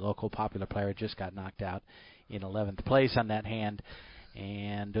 a local popular player, just got knocked out in 11th place on that hand,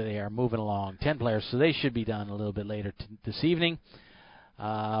 and they are moving along. 10 players, so they should be done a little bit later this evening.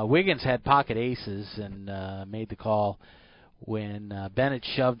 Wiggins had pocket aces and made the call when Bennett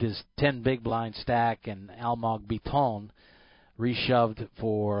shoved his 10 big blind stack and Almog Biton reshoved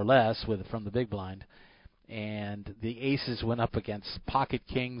for less from the big blind, and the aces went up against pocket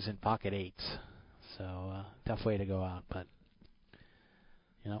kings and pocket eights. So tough way to go out, but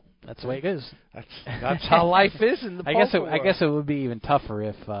that's the way it is. That's how life is in the poker world. I guess it would be even tougher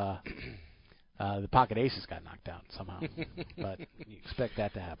if the pocket aces got knocked out somehow. But you expect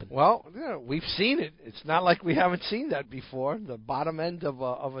that to happen. Well, we've seen it. It's not like we haven't seen that before. The bottom end of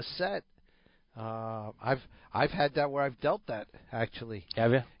a set. I've had that where I've dealt that, actually.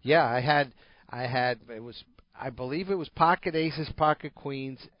 Have you? Yeah, I had it was, I believe it was pocket aces, pocket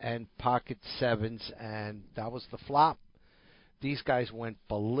queens, and pocket sevens, and that was the flop. These guys went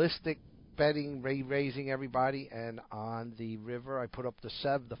ballistic, betting, raising everybody, and on the river I put up the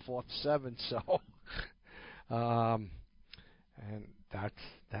fourth seven, so and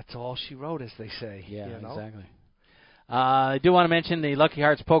that's all she wrote, as they say. Yeah, exactly. I do want to mention the Lucky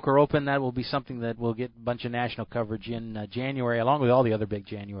Hearts Poker Open. That will be something that will get a bunch of national coverage in January, along with all the other big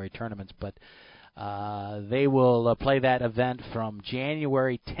January tournaments. But they will play that event from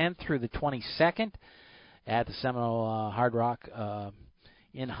January 10th through the 22nd at the Seminole Hard Rock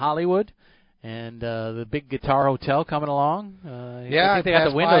in Hollywood. And the big Guitar Hotel coming along. I think they got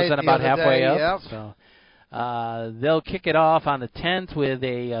the windows at about halfway up. Yep. So they'll kick it off on the 10th with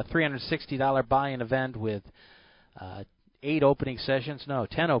a $360 buy-in event with 10 opening sessions,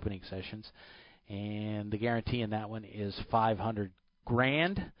 and the guarantee in that one is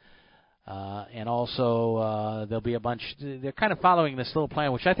 $500,000. And also there'll be a bunch. They're kind of following this little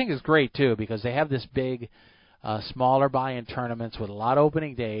plan, which I think is great too, because they have this big smaller buy-in tournaments with a lot of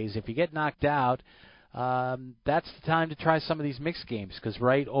opening days. If you get knocked out, that's the time to try some of these mixed games, because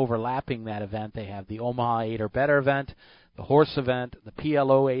right overlapping that event, they have the Omaha 8 or better event, the horse event, the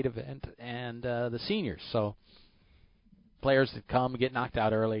PLO 8 event, and the seniors. So players that come get knocked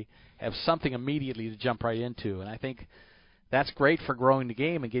out early have something immediately to jump right into, and I think that's great for growing the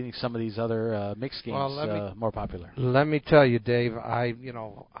game and getting some of these other mixed games more popular. Let me tell you, Dave, I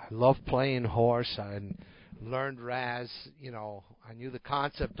love playing horse. I learned Raz. I knew the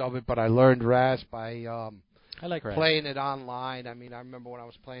concept of it, but I learned Raz by I like Raz. Playing it online. I mean, I remember when I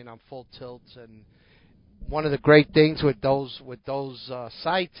was playing on Full Tilts, and one of the great things with those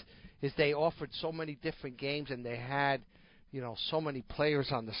sites is they offered so many different games, and they had so many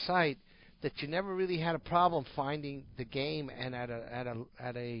players on the site that you never really had a problem finding the game and at a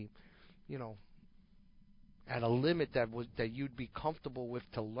limit that you'd be comfortable with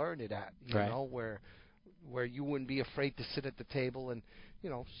to learn it at. You know, where you wouldn't be afraid to sit at the table and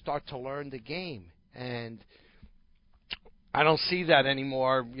start to learn the game. And I don't see that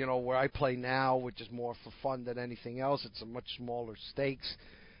anymore. Where I play now, which is more for fun than anything else. It's a much smaller stakes,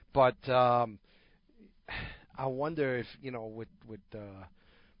 but I wonder if with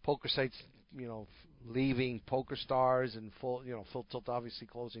poker sites leaving PokerStars and Full Tilt obviously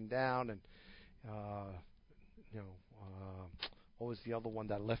closing down, and what was the other one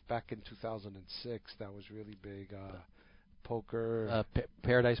that left back in 2006 that was really big? Poker.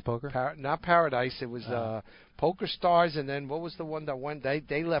 Paradise Poker? Not Paradise. It was PokerStars, and then what was the one that went?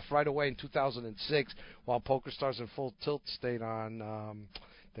 They left right away in 2006, while PokerStars and Full Tilt stayed on.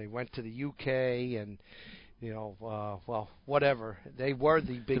 They went to the UK and. Well, whatever. They were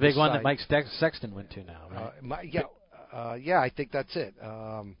the biggest. The big one site. that Mike Sexton went to now, right? Yeah, I think that's it.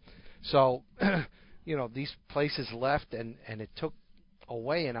 So, these places left, and it took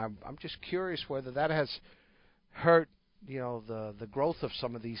away, and I'm just curious whether that has hurt, the growth of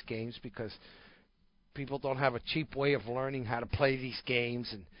some of these games, because people don't have a cheap way of learning how to play these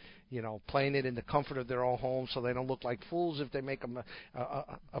games, and playing it in the comfort of their own home, so they don't look like fools if they make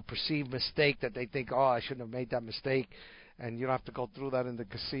a perceived mistake that they think, I shouldn't have made that mistake, and you don't have to go through that in the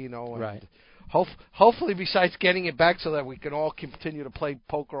casino. And right. Hopefully, besides getting it back so that we can all continue to play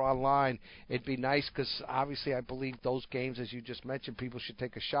poker online, it'd be nice, because obviously I believe those games, as you just mentioned, people should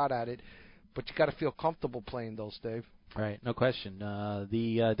take a shot at it, but you got to feel comfortable playing those, Dave. Right, no question.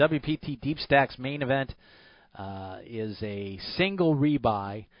 The WPT Deep Stacks main event is a single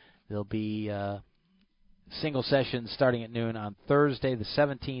rebuy. There'll be single sessions starting at noon on Thursday, the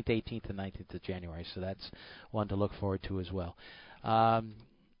 17th, 18th, and 19th of January. So that's one to look forward to as well.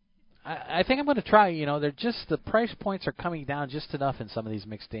 I think I'm going to try. They're just the price points are coming down just enough in some of these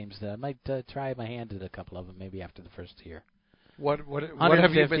mixed games that I might try my hand at a couple of them maybe after the first year. What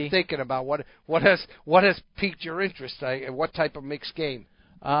have you been thinking about? What has piqued your interest? What type of mixed game?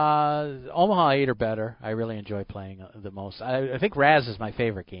 Omaha 8 or better. I really enjoy playing the most. I think Raz is my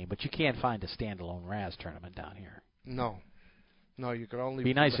favorite game, but you can't find a standalone Raz tournament down here. No, you could only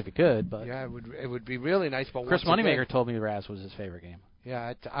be nice if you could, but yeah, it would be really nice. But Chris Moneymaker told me Raz was his favorite game.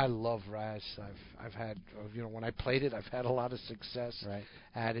 Yeah, I love Raz. I've had when I played it, I've had a lot of success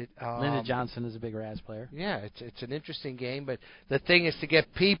at it. Lyndon Johnson is a big Raz player. Yeah, it's an interesting game, but the thing is to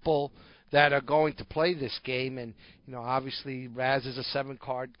get people that are going to play this game, and obviously Raz is a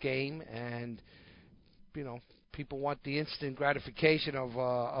 7-card game, and people want the instant gratification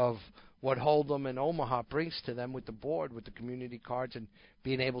of what Hold'em and Omaha brings to them with the board, with the community cards, and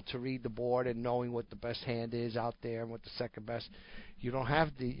being able to read the board and knowing what the best hand is out there and what the second best. You don't have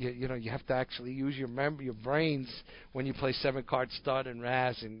you have to actually use your brains when you play 7-card stud and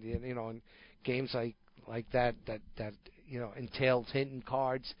Raz, and and games like that entails hidden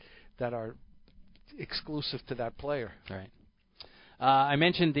cards that are exclusive to that player. Right. I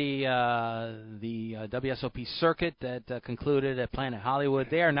mentioned the WSOP circuit that concluded at Planet Hollywood.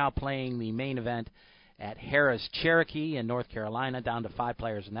 They are now playing the main event at Harris Cherokee in North Carolina, down to 5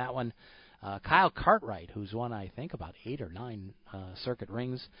 players in that one. Kyle Cartwright, who's won, I think, about 8 or 9 circuit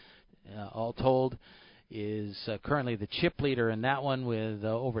rings, all told, is currently the chip leader in that one with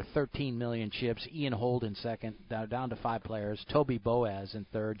over 13 million chips. Ian Hold in second, down to 5 players. Toby Boaz in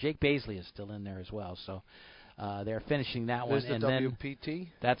third. Jake Baisley is still in there as well. So they're finishing that one. And WPT?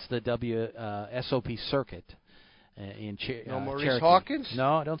 That's the WSOP circuit in Maurice Cherokee. Hawkins?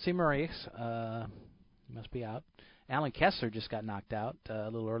 No, I don't see Maurice. He must be out. Alan Kessler just got knocked out a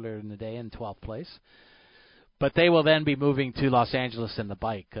little earlier in the day in 12th place. But they will then be moving to Los Angeles in the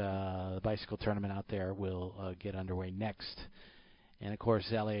bike. The bicycle tournament out there will get underway next. And, of course,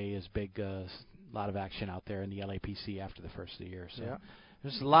 L.A. is big, a lot of action out there in the LAPC after the first of the year. So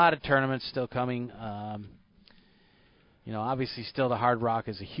there's a lot of tournaments still coming. obviously still the Hard Rock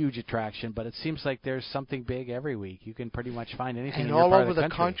is a huge attraction, but it seems like there's something big every week. You can pretty much find anything and in your all part over of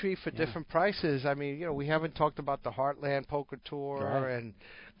the country for different prices. I mean, we haven't talked about the Heartland Poker Tour and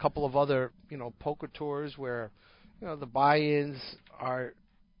a couple of other, poker tours where, the buy-ins are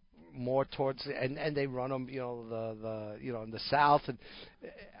more towards and they run them, in the South. And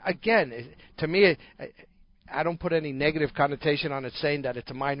again, to me, I don't put any negative connotation on it saying that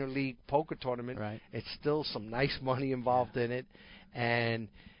it's a minor league poker tournament. Right. It's still some nice money involved in it, and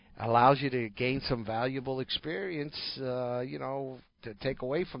allows you to gain some valuable experience, to take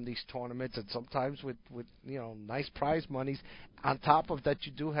away from these tournaments, and sometimes with nice prize monies. On top of that,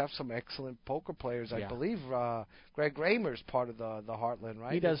 you do have some excellent poker players. I believe Greg Raymer is part of the Heartland,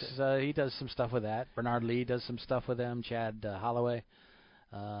 right? He does some stuff with that. Bernard Lee does some stuff with them. Chad Holloway.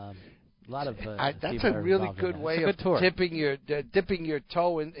 A lot of that's a really good way of dipping your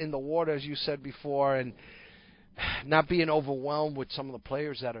toe in the water, as you said before, and not being overwhelmed with some of the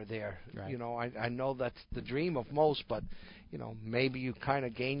players that are there. Right. I know that's the dream of most, but maybe you kind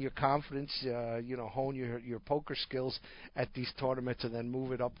of gain your confidence, hone your poker skills at these tournaments, and then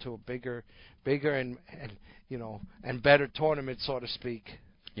move it up to a bigger and better tournament, so to speak.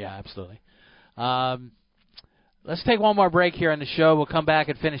 Yeah, absolutely. Let's take one more break here on the show. We'll come back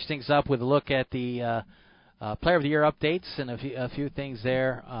and finish things up with a look at the Player of the Year updates and a few things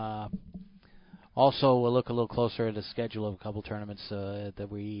there. Also, we'll look a little closer at the schedule of a couple tournaments that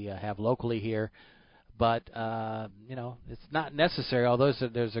we have locally here. But, it's not necessary, although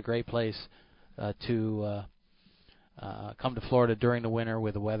there's a great place to come to Florida during the winter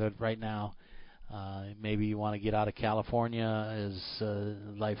with the weather right now. Maybe you want to get out of California, as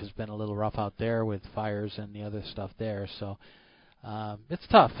life has been a little rough out there with fires and the other stuff there. So it's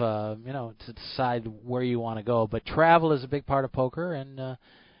tough, to decide where you want to go. But travel is a big part of poker, and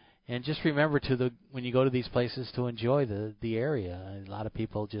just remember when you go to these places to enjoy the area. A lot of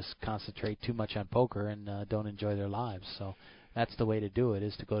people just concentrate too much on poker and don't enjoy their lives. So that's the way to do it,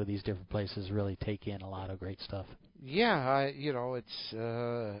 is to go to these different places, really take in a lot of great stuff. Yeah, it's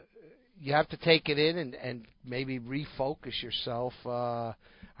you have to take it in and maybe refocus yourself. I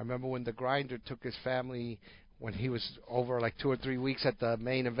remember when the Grinder took his family, when he was over like 2 or 3 weeks at the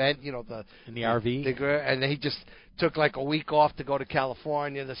main event, in the RV, and he just took like a week off to go to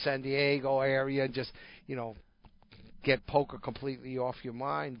California, the San Diego area, and just get poker completely off your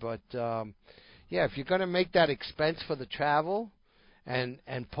mind. But if you're going to make that expense for the travel, and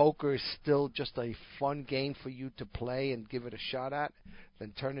poker is still just a fun game for you to play and give it a shot at,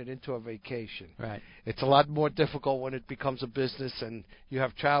 then turn it into a vacation. Right. It's a lot more difficult when it becomes a business and you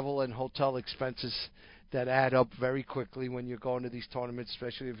have travel and hotel expenses that add up very quickly when you're going to these tournaments,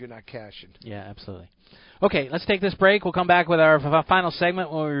 especially if you're not cashing. Yeah, absolutely. Okay, let's take this break. We'll come back with our final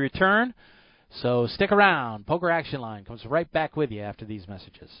segment when we return. So stick around. Poker Action Line comes right back with you after these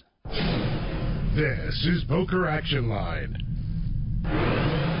messages. This is Poker Action Line.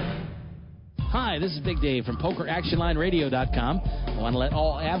 Hi, this is Big Dave from PokerActionLineRadio.com. I want to let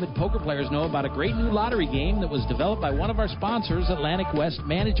all avid poker players know about a great new lottery game that was developed by one of our sponsors, Atlantic West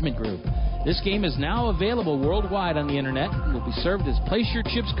Management Group. This game is now available worldwide on the Internet and will be served as Place Your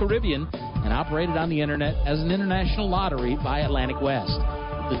Chips Caribbean and operated on the Internet as an international lottery by Atlantic West.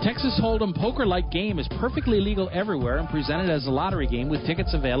 The Texas Hold'em poker-like game is perfectly legal everywhere and presented as a lottery game with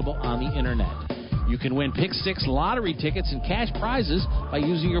tickets available on the Internet. You can win Pick 6 lottery tickets and cash prizes by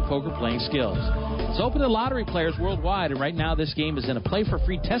using your poker playing skills. It's open to lottery players worldwide, and right now this game is in a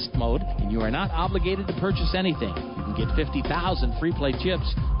play-for-free test mode, and you are not obligated to purchase anything. You can get 50,000 free play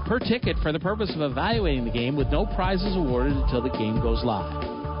chips per ticket for the purpose of evaluating the game with no prizes awarded until the game goes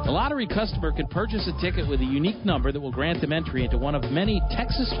live. The lottery customer can purchase a ticket with a unique number that will grant them entry into one of many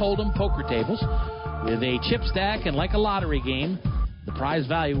Texas Hold'em poker tables with a chip stack, and like a lottery game, the prize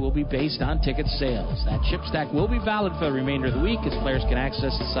value will be based on ticket sales. That chip stack will be valid for the remainder of the week, as players can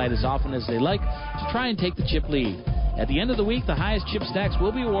access the site as often as they like to try and take the chip lead. At the end of the week, the highest chip stacks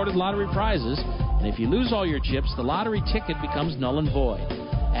will be awarded lottery prizes, and if you lose all your chips, the lottery ticket becomes null and void.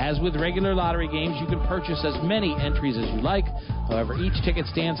 As with regular lottery games, you can purchase as many entries as you like. However, each ticket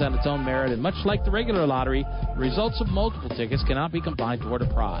stands on its own merit, and much like the regular lottery, the results of multiple tickets cannot be combined toward a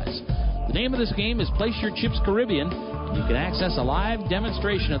prize. The name of this game is Place Your Chips Caribbean, and you can access a live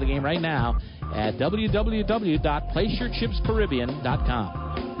demonstration of the game right now at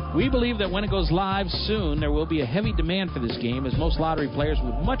www.placeyourchipscaribbean.com. We believe that when it goes live soon, there will be a heavy demand for this game, as most lottery players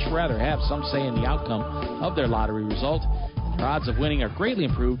would much rather have some say in the outcome of their lottery result. Their odds of winning are greatly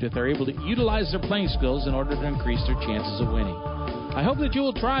improved if they're able to utilize their playing skills in order to increase their chances of winning. I hope that you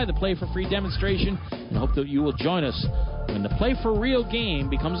will try the Play for Free demonstration and hope that you will join us when the Play for Real game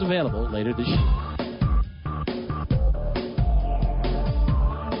becomes available later this year.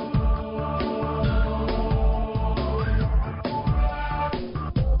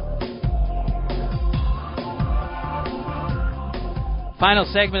 Final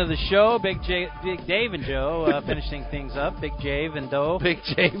segment of the show, Big Dave and Joe finishing things up. Big Dave and Doe. Big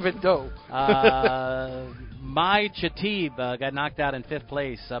Dave and Doe. Mai Chatib got knocked out in 5th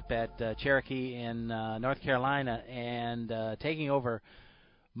place up at Cherokee in North Carolina, and taking over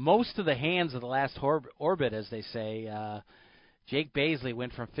most of the hands of the last orbit, as they say. Jake Baisley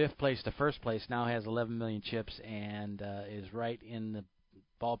went from 5th place to 1st place, now has 11 million chips, and is right in the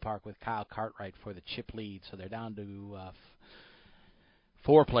ballpark with Kyle Cartwright for the chip lead. So they're down to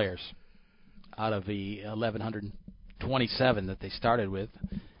 4 players out of the 1,127 that they started with.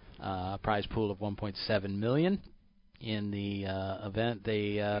 Prize pool of $1.7 million in the event.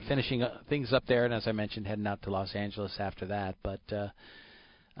 They finishing things up there, and as I mentioned, heading out to Los Angeles after that. But do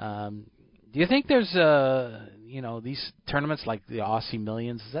you think there's these tournaments like the Aussie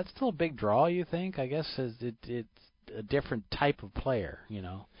Millions? Is that still a big draw? You think? I guess it's a different type of player.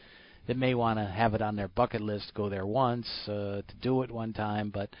 That may want to have it on their bucket list, go there once to do it one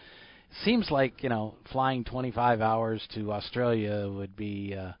time, but. Seems like, flying 25 hours to Australia would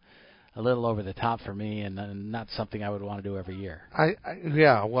be a little over the top for me, and not something I would want to do every year.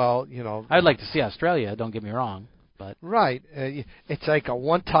 I'd like to see Australia, don't get me wrong. But right. It's like a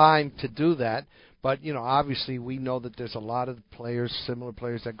one-time to do that, but, obviously we know that there's a lot of players, similar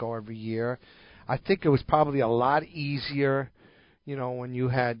players that go every year. I think it was probably a lot easier when you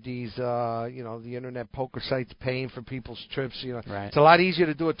had these, the internet poker sites paying for people's trips, Right. It's a lot easier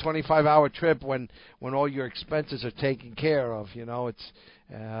to do a 25-hour trip when all your expenses are taken care of. It's,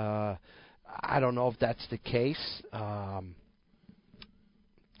 I don't know if that's the case. To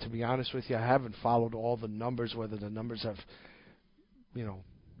be honest with you, I haven't followed all the numbers, whether the numbers have,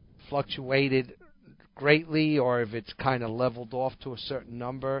 fluctuated greatly or if it's kind of leveled off to a certain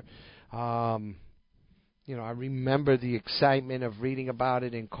number. I remember the excitement of reading about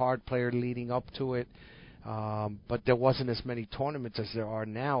it in Card Player leading up to it, but there wasn't as many tournaments as there are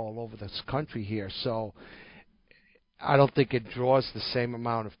now all over this country here. So I don't think it draws the same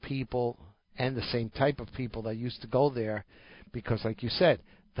amount of people and the same type of people that used to go there because, like you said,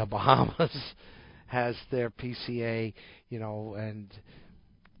 the Bahamas has their PCA, and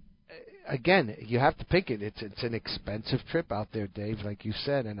again, you have to pick it. It's an expensive trip out there, Dave, like you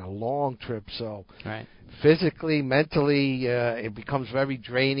said, and a long trip. So right. Physically, mentally, it becomes very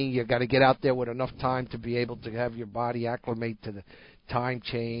draining. You got to get out there with enough time to be able to have your body acclimate to the time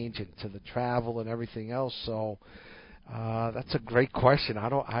change and to the travel and everything else. So that's a great question.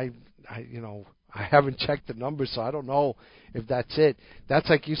 I haven't checked the numbers, so I don't know if that's it. That's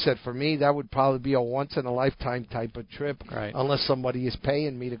like you said, for me, that would probably be a once-in-a-lifetime type of trip, right. Unless somebody is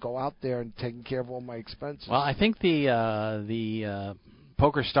paying me to go out there and taking care of all my expenses. Well, I think the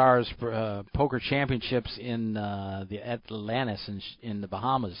Poker Stars Poker Championships in the Atlantis in the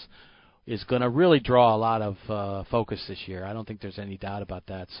Bahamas is going to really draw a lot of focus this year. I don't think there's any doubt about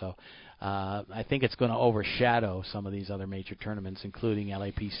that. So I think it's going to overshadow some of these other major tournaments, including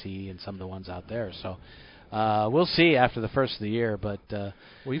LAPC and some of the ones out there. So we'll see after the first of the year. But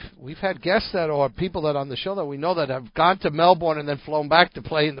we've had guests that or people that on the show that we know that have gone to Melbourne and then flown back to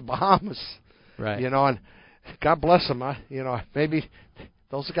play in the Bahamas. Right. And God bless them. Maybe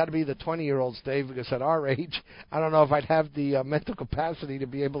those have got to be the 20-year-olds, Dave, because at our age, I don't know if I'd have the mental capacity to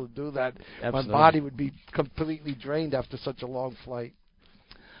be able to do that. Absolutely. My body would be completely drained after such a long flight.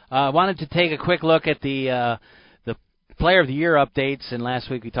 I wanted to take a quick look at the Player of the Year updates, and last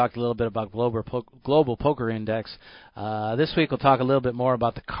week we talked a little bit about Global Poker Index. This week we'll talk a little bit more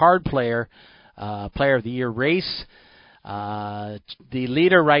about the Card Player Player of the Year race. The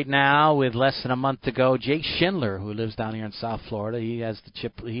leader right now, with less than a month to go, Jake Schindler, who lives down here in South Florida. He has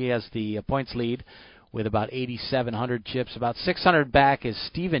the points lead with about 8,700 chips. About 600 back is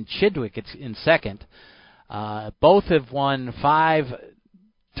Stephen Chidwick. It's in second. Both have won 5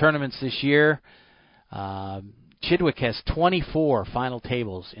 tournaments this year. Chidwick has 24 final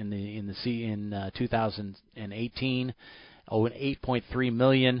tables in 2018, over $8.3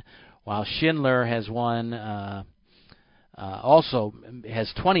 million, while Schindler has won. Also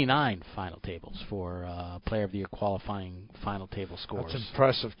has 29 final tables for Player of the Year qualifying final table scores. That's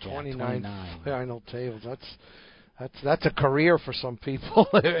impressive. 29 final tables. That's a career for some people,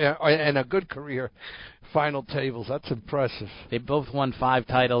 and a good career. Final tables. That's impressive. They both won 5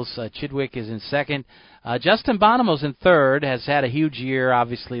 titles. Chidwick is in second. Justin Bonomo's in third. Has had a huge year.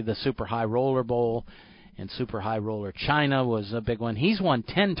 Obviously, the Super High Roller Bowl and Super High Roller China was a big one. He's won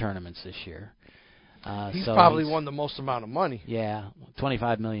 10 tournaments this year. He's probably won the most amount of money. Yeah,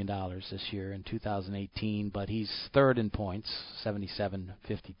 $25 million this year in 2018, but he's third in points,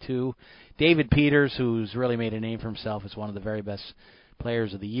 77.52. David Peters, who's really made a name for himself, is one of the very best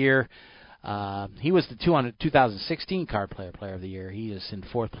players of the year. He was the 2016 Card Player of the Year. He is in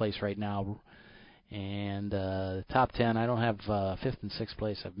 4th place right now. And the top 10, I don't have 5th and 6th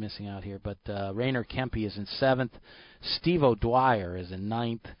place. I'm missing out here. But Rainer Kempe is in 7th. Steve O'Dwyer is in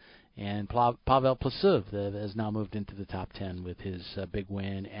 9th. And Pavel Plasov has now moved into the top 10 with his big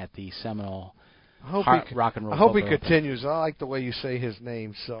win at the Seminole Rock and Roll. I hope he Poker continues. I like the way you say his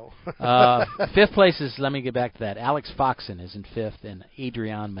name. So 5th place is, let me get back to that, Alex Foxen is in 5th, and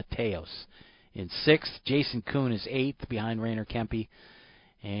Adrian Mateos in 6th. Jason Kuhn is 8th behind Rainer Kempe.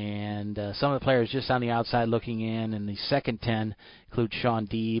 And some of the players just on the outside looking in the second 10 include Sean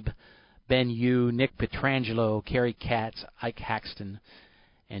Deeb, Ben Yu, Nick Petrangelo, Kerry Katz, Ike Haxton,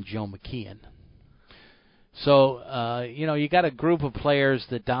 and Joe McKeon. So, you got a group of players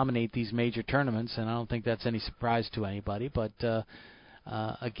that dominate these major tournaments, and I don't think that's any surprise to anybody. But,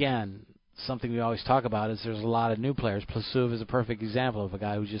 again, something we always talk about is there's a lot of new players. Plasov is a perfect example of a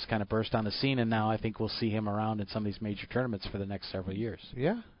guy who just kind of burst on the scene, and now I think we'll see him around in some of these major tournaments for the next several years.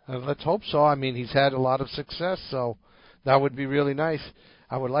 Yeah, let's hope so. I mean, he's had a lot of success, so that would be really nice.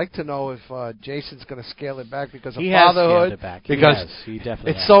 I would like to know if Jason's going to scale it back because of fatherhood. He has scaled it back. Because he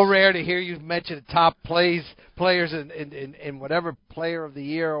definitely it's so rare to hear you mention top players in whatever Player of the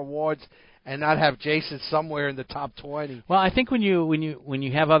Year awards and not have Jason somewhere in the top 20. Well, I think when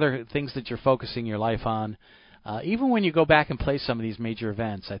you have other things that you're focusing your life on, even when you go back and play some of these major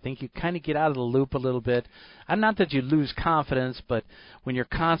events, I think you kind of get out of the loop a little bit. And not that you lose confidence, but when you're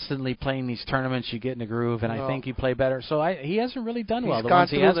constantly playing these tournaments, you get in a groove, and I think you play better. So he hasn't really done well. He's gone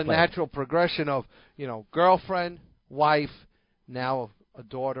through the natural progression of girlfriend, wife, now a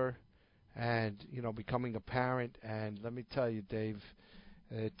daughter, and becoming a parent. And let me tell you, Dave,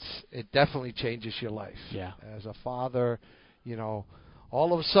 it definitely changes your life. Yeah. As a father,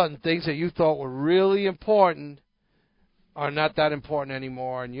 all of a sudden things that you thought were really important are not that important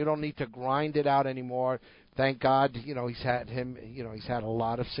anymore, and you don't need to grind it out anymore. Thank God, he's had a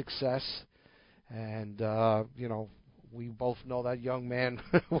lot of success, and we both know that young man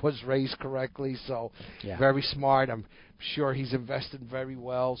was raised correctly, so very smart. I'm sure he's invested very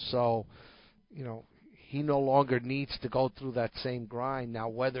well, so he no longer needs to go through that same grind. Now,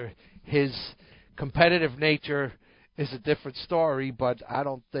 whether his competitive nature is a different story, but I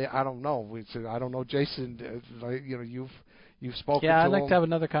don't know. I don't know, Jason. You've spoken to him. Yeah, I'd like to have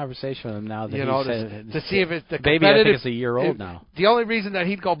another conversation with him now that to see if it's the baby. I think it's a year old now. The only reason that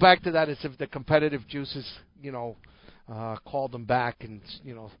he'd go back to that is if the competitive juices, called him back and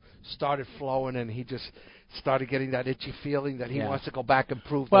started flowing, and he just started getting that itchy feeling that he wants to go back and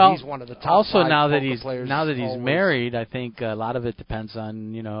prove that he's one of the top also 5 now that players he's married, I think a lot of it depends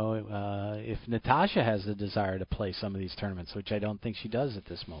on if Natasha has the desire to play some of these tournaments, which I don't think she does at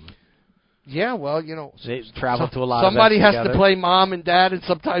this moment. Yeah, well, they travel to a lot. Somebody has to play mom and dad, and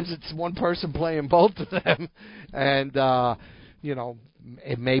sometimes it's one person playing both of them, and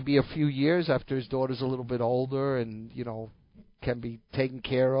it may be a few years after his daughter's a little bit older and can be taken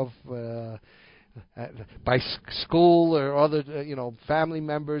care of by school or other family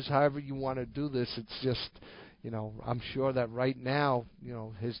members. However you want to do this, it's just I'm sure that right now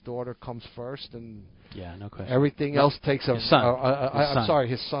his daughter comes first, and no question. Everything else takes his son. I'm sorry,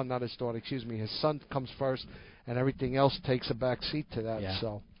 his son, not his daughter. Excuse me. His son comes first, and everything else takes a back seat to that. Yeah,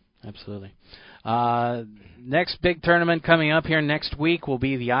 so absolutely. Next big tournament coming up here next week will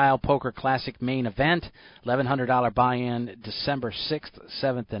be the Isle Poker Classic main event, $1,100 buy-in, December 6th,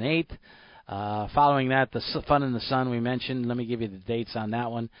 7th, and 8th. Following that, the Fun in the Sun we mentioned. Let me give you the dates on that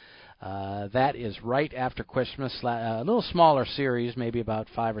one. That is right after Christmas, a little smaller series, maybe about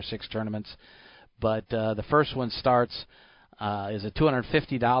 5 or 6 tournaments. But the first one starts is a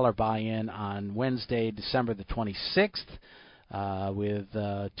 $250 buy-in on Wednesday, December the 26th, with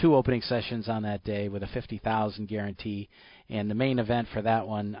 2 opening sessions on that day with a $50,000 guarantee. And the main event for that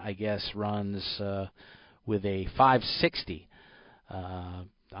one, I guess, runs with a $560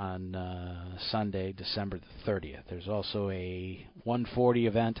 on Sunday, December the 30th. There's also a $140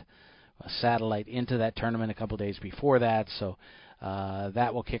 event, a satellite into that tournament a couple days before that. So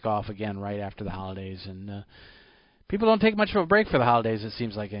that will kick off again right after the holidays, and people don't take much of a break for the holidays, it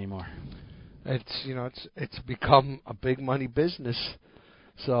seems like, anymore. It's become a big money business,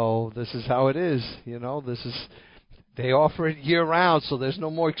 so this is how it is. They offer it year round, so there's no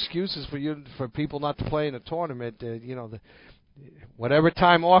more excuses for people not to play in a tournament. Whatever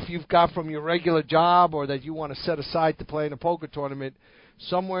time off you've got from your regular job or that you want to set aside to play in a poker tournament,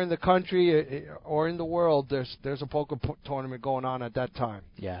 somewhere in the country or in the world, there's a poker tournament going on at that time.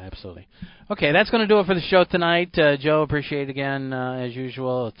 Yeah, absolutely. Okay, that's going to do it for the show tonight. Joe, appreciate it again, as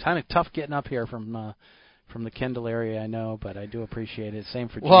usual. It's kind of tough getting up here from from the Kendall area, I know, but I do appreciate it. Same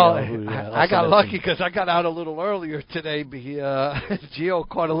for Gio. Well, I got lucky because I got out a little earlier today. Gio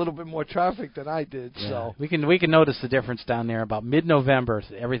caught a little bit more traffic than I did. Yeah. So we can notice the difference down there. About mid-November,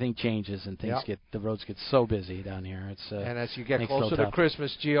 everything changes and the roads get so busy down here. And as you get closer to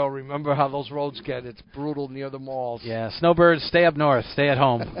Christmas, Gio, remember how those roads get. It's brutal near the malls. Yeah, snowbirds, stay up north, stay at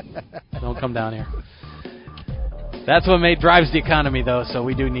home. Don't come down here. That's what drives the economy, though, so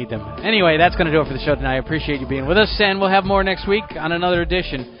we do need them. Anyway, that's going to do it for the show tonight. I appreciate you being with us, and we'll have more next week on another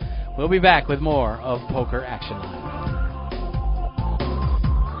edition. We'll be back with more of Poker Action Line.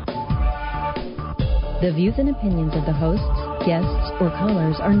 The views and opinions of the hosts, guests, or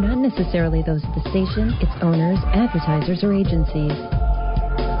callers are not necessarily those of the station, its owners, advertisers, or agencies.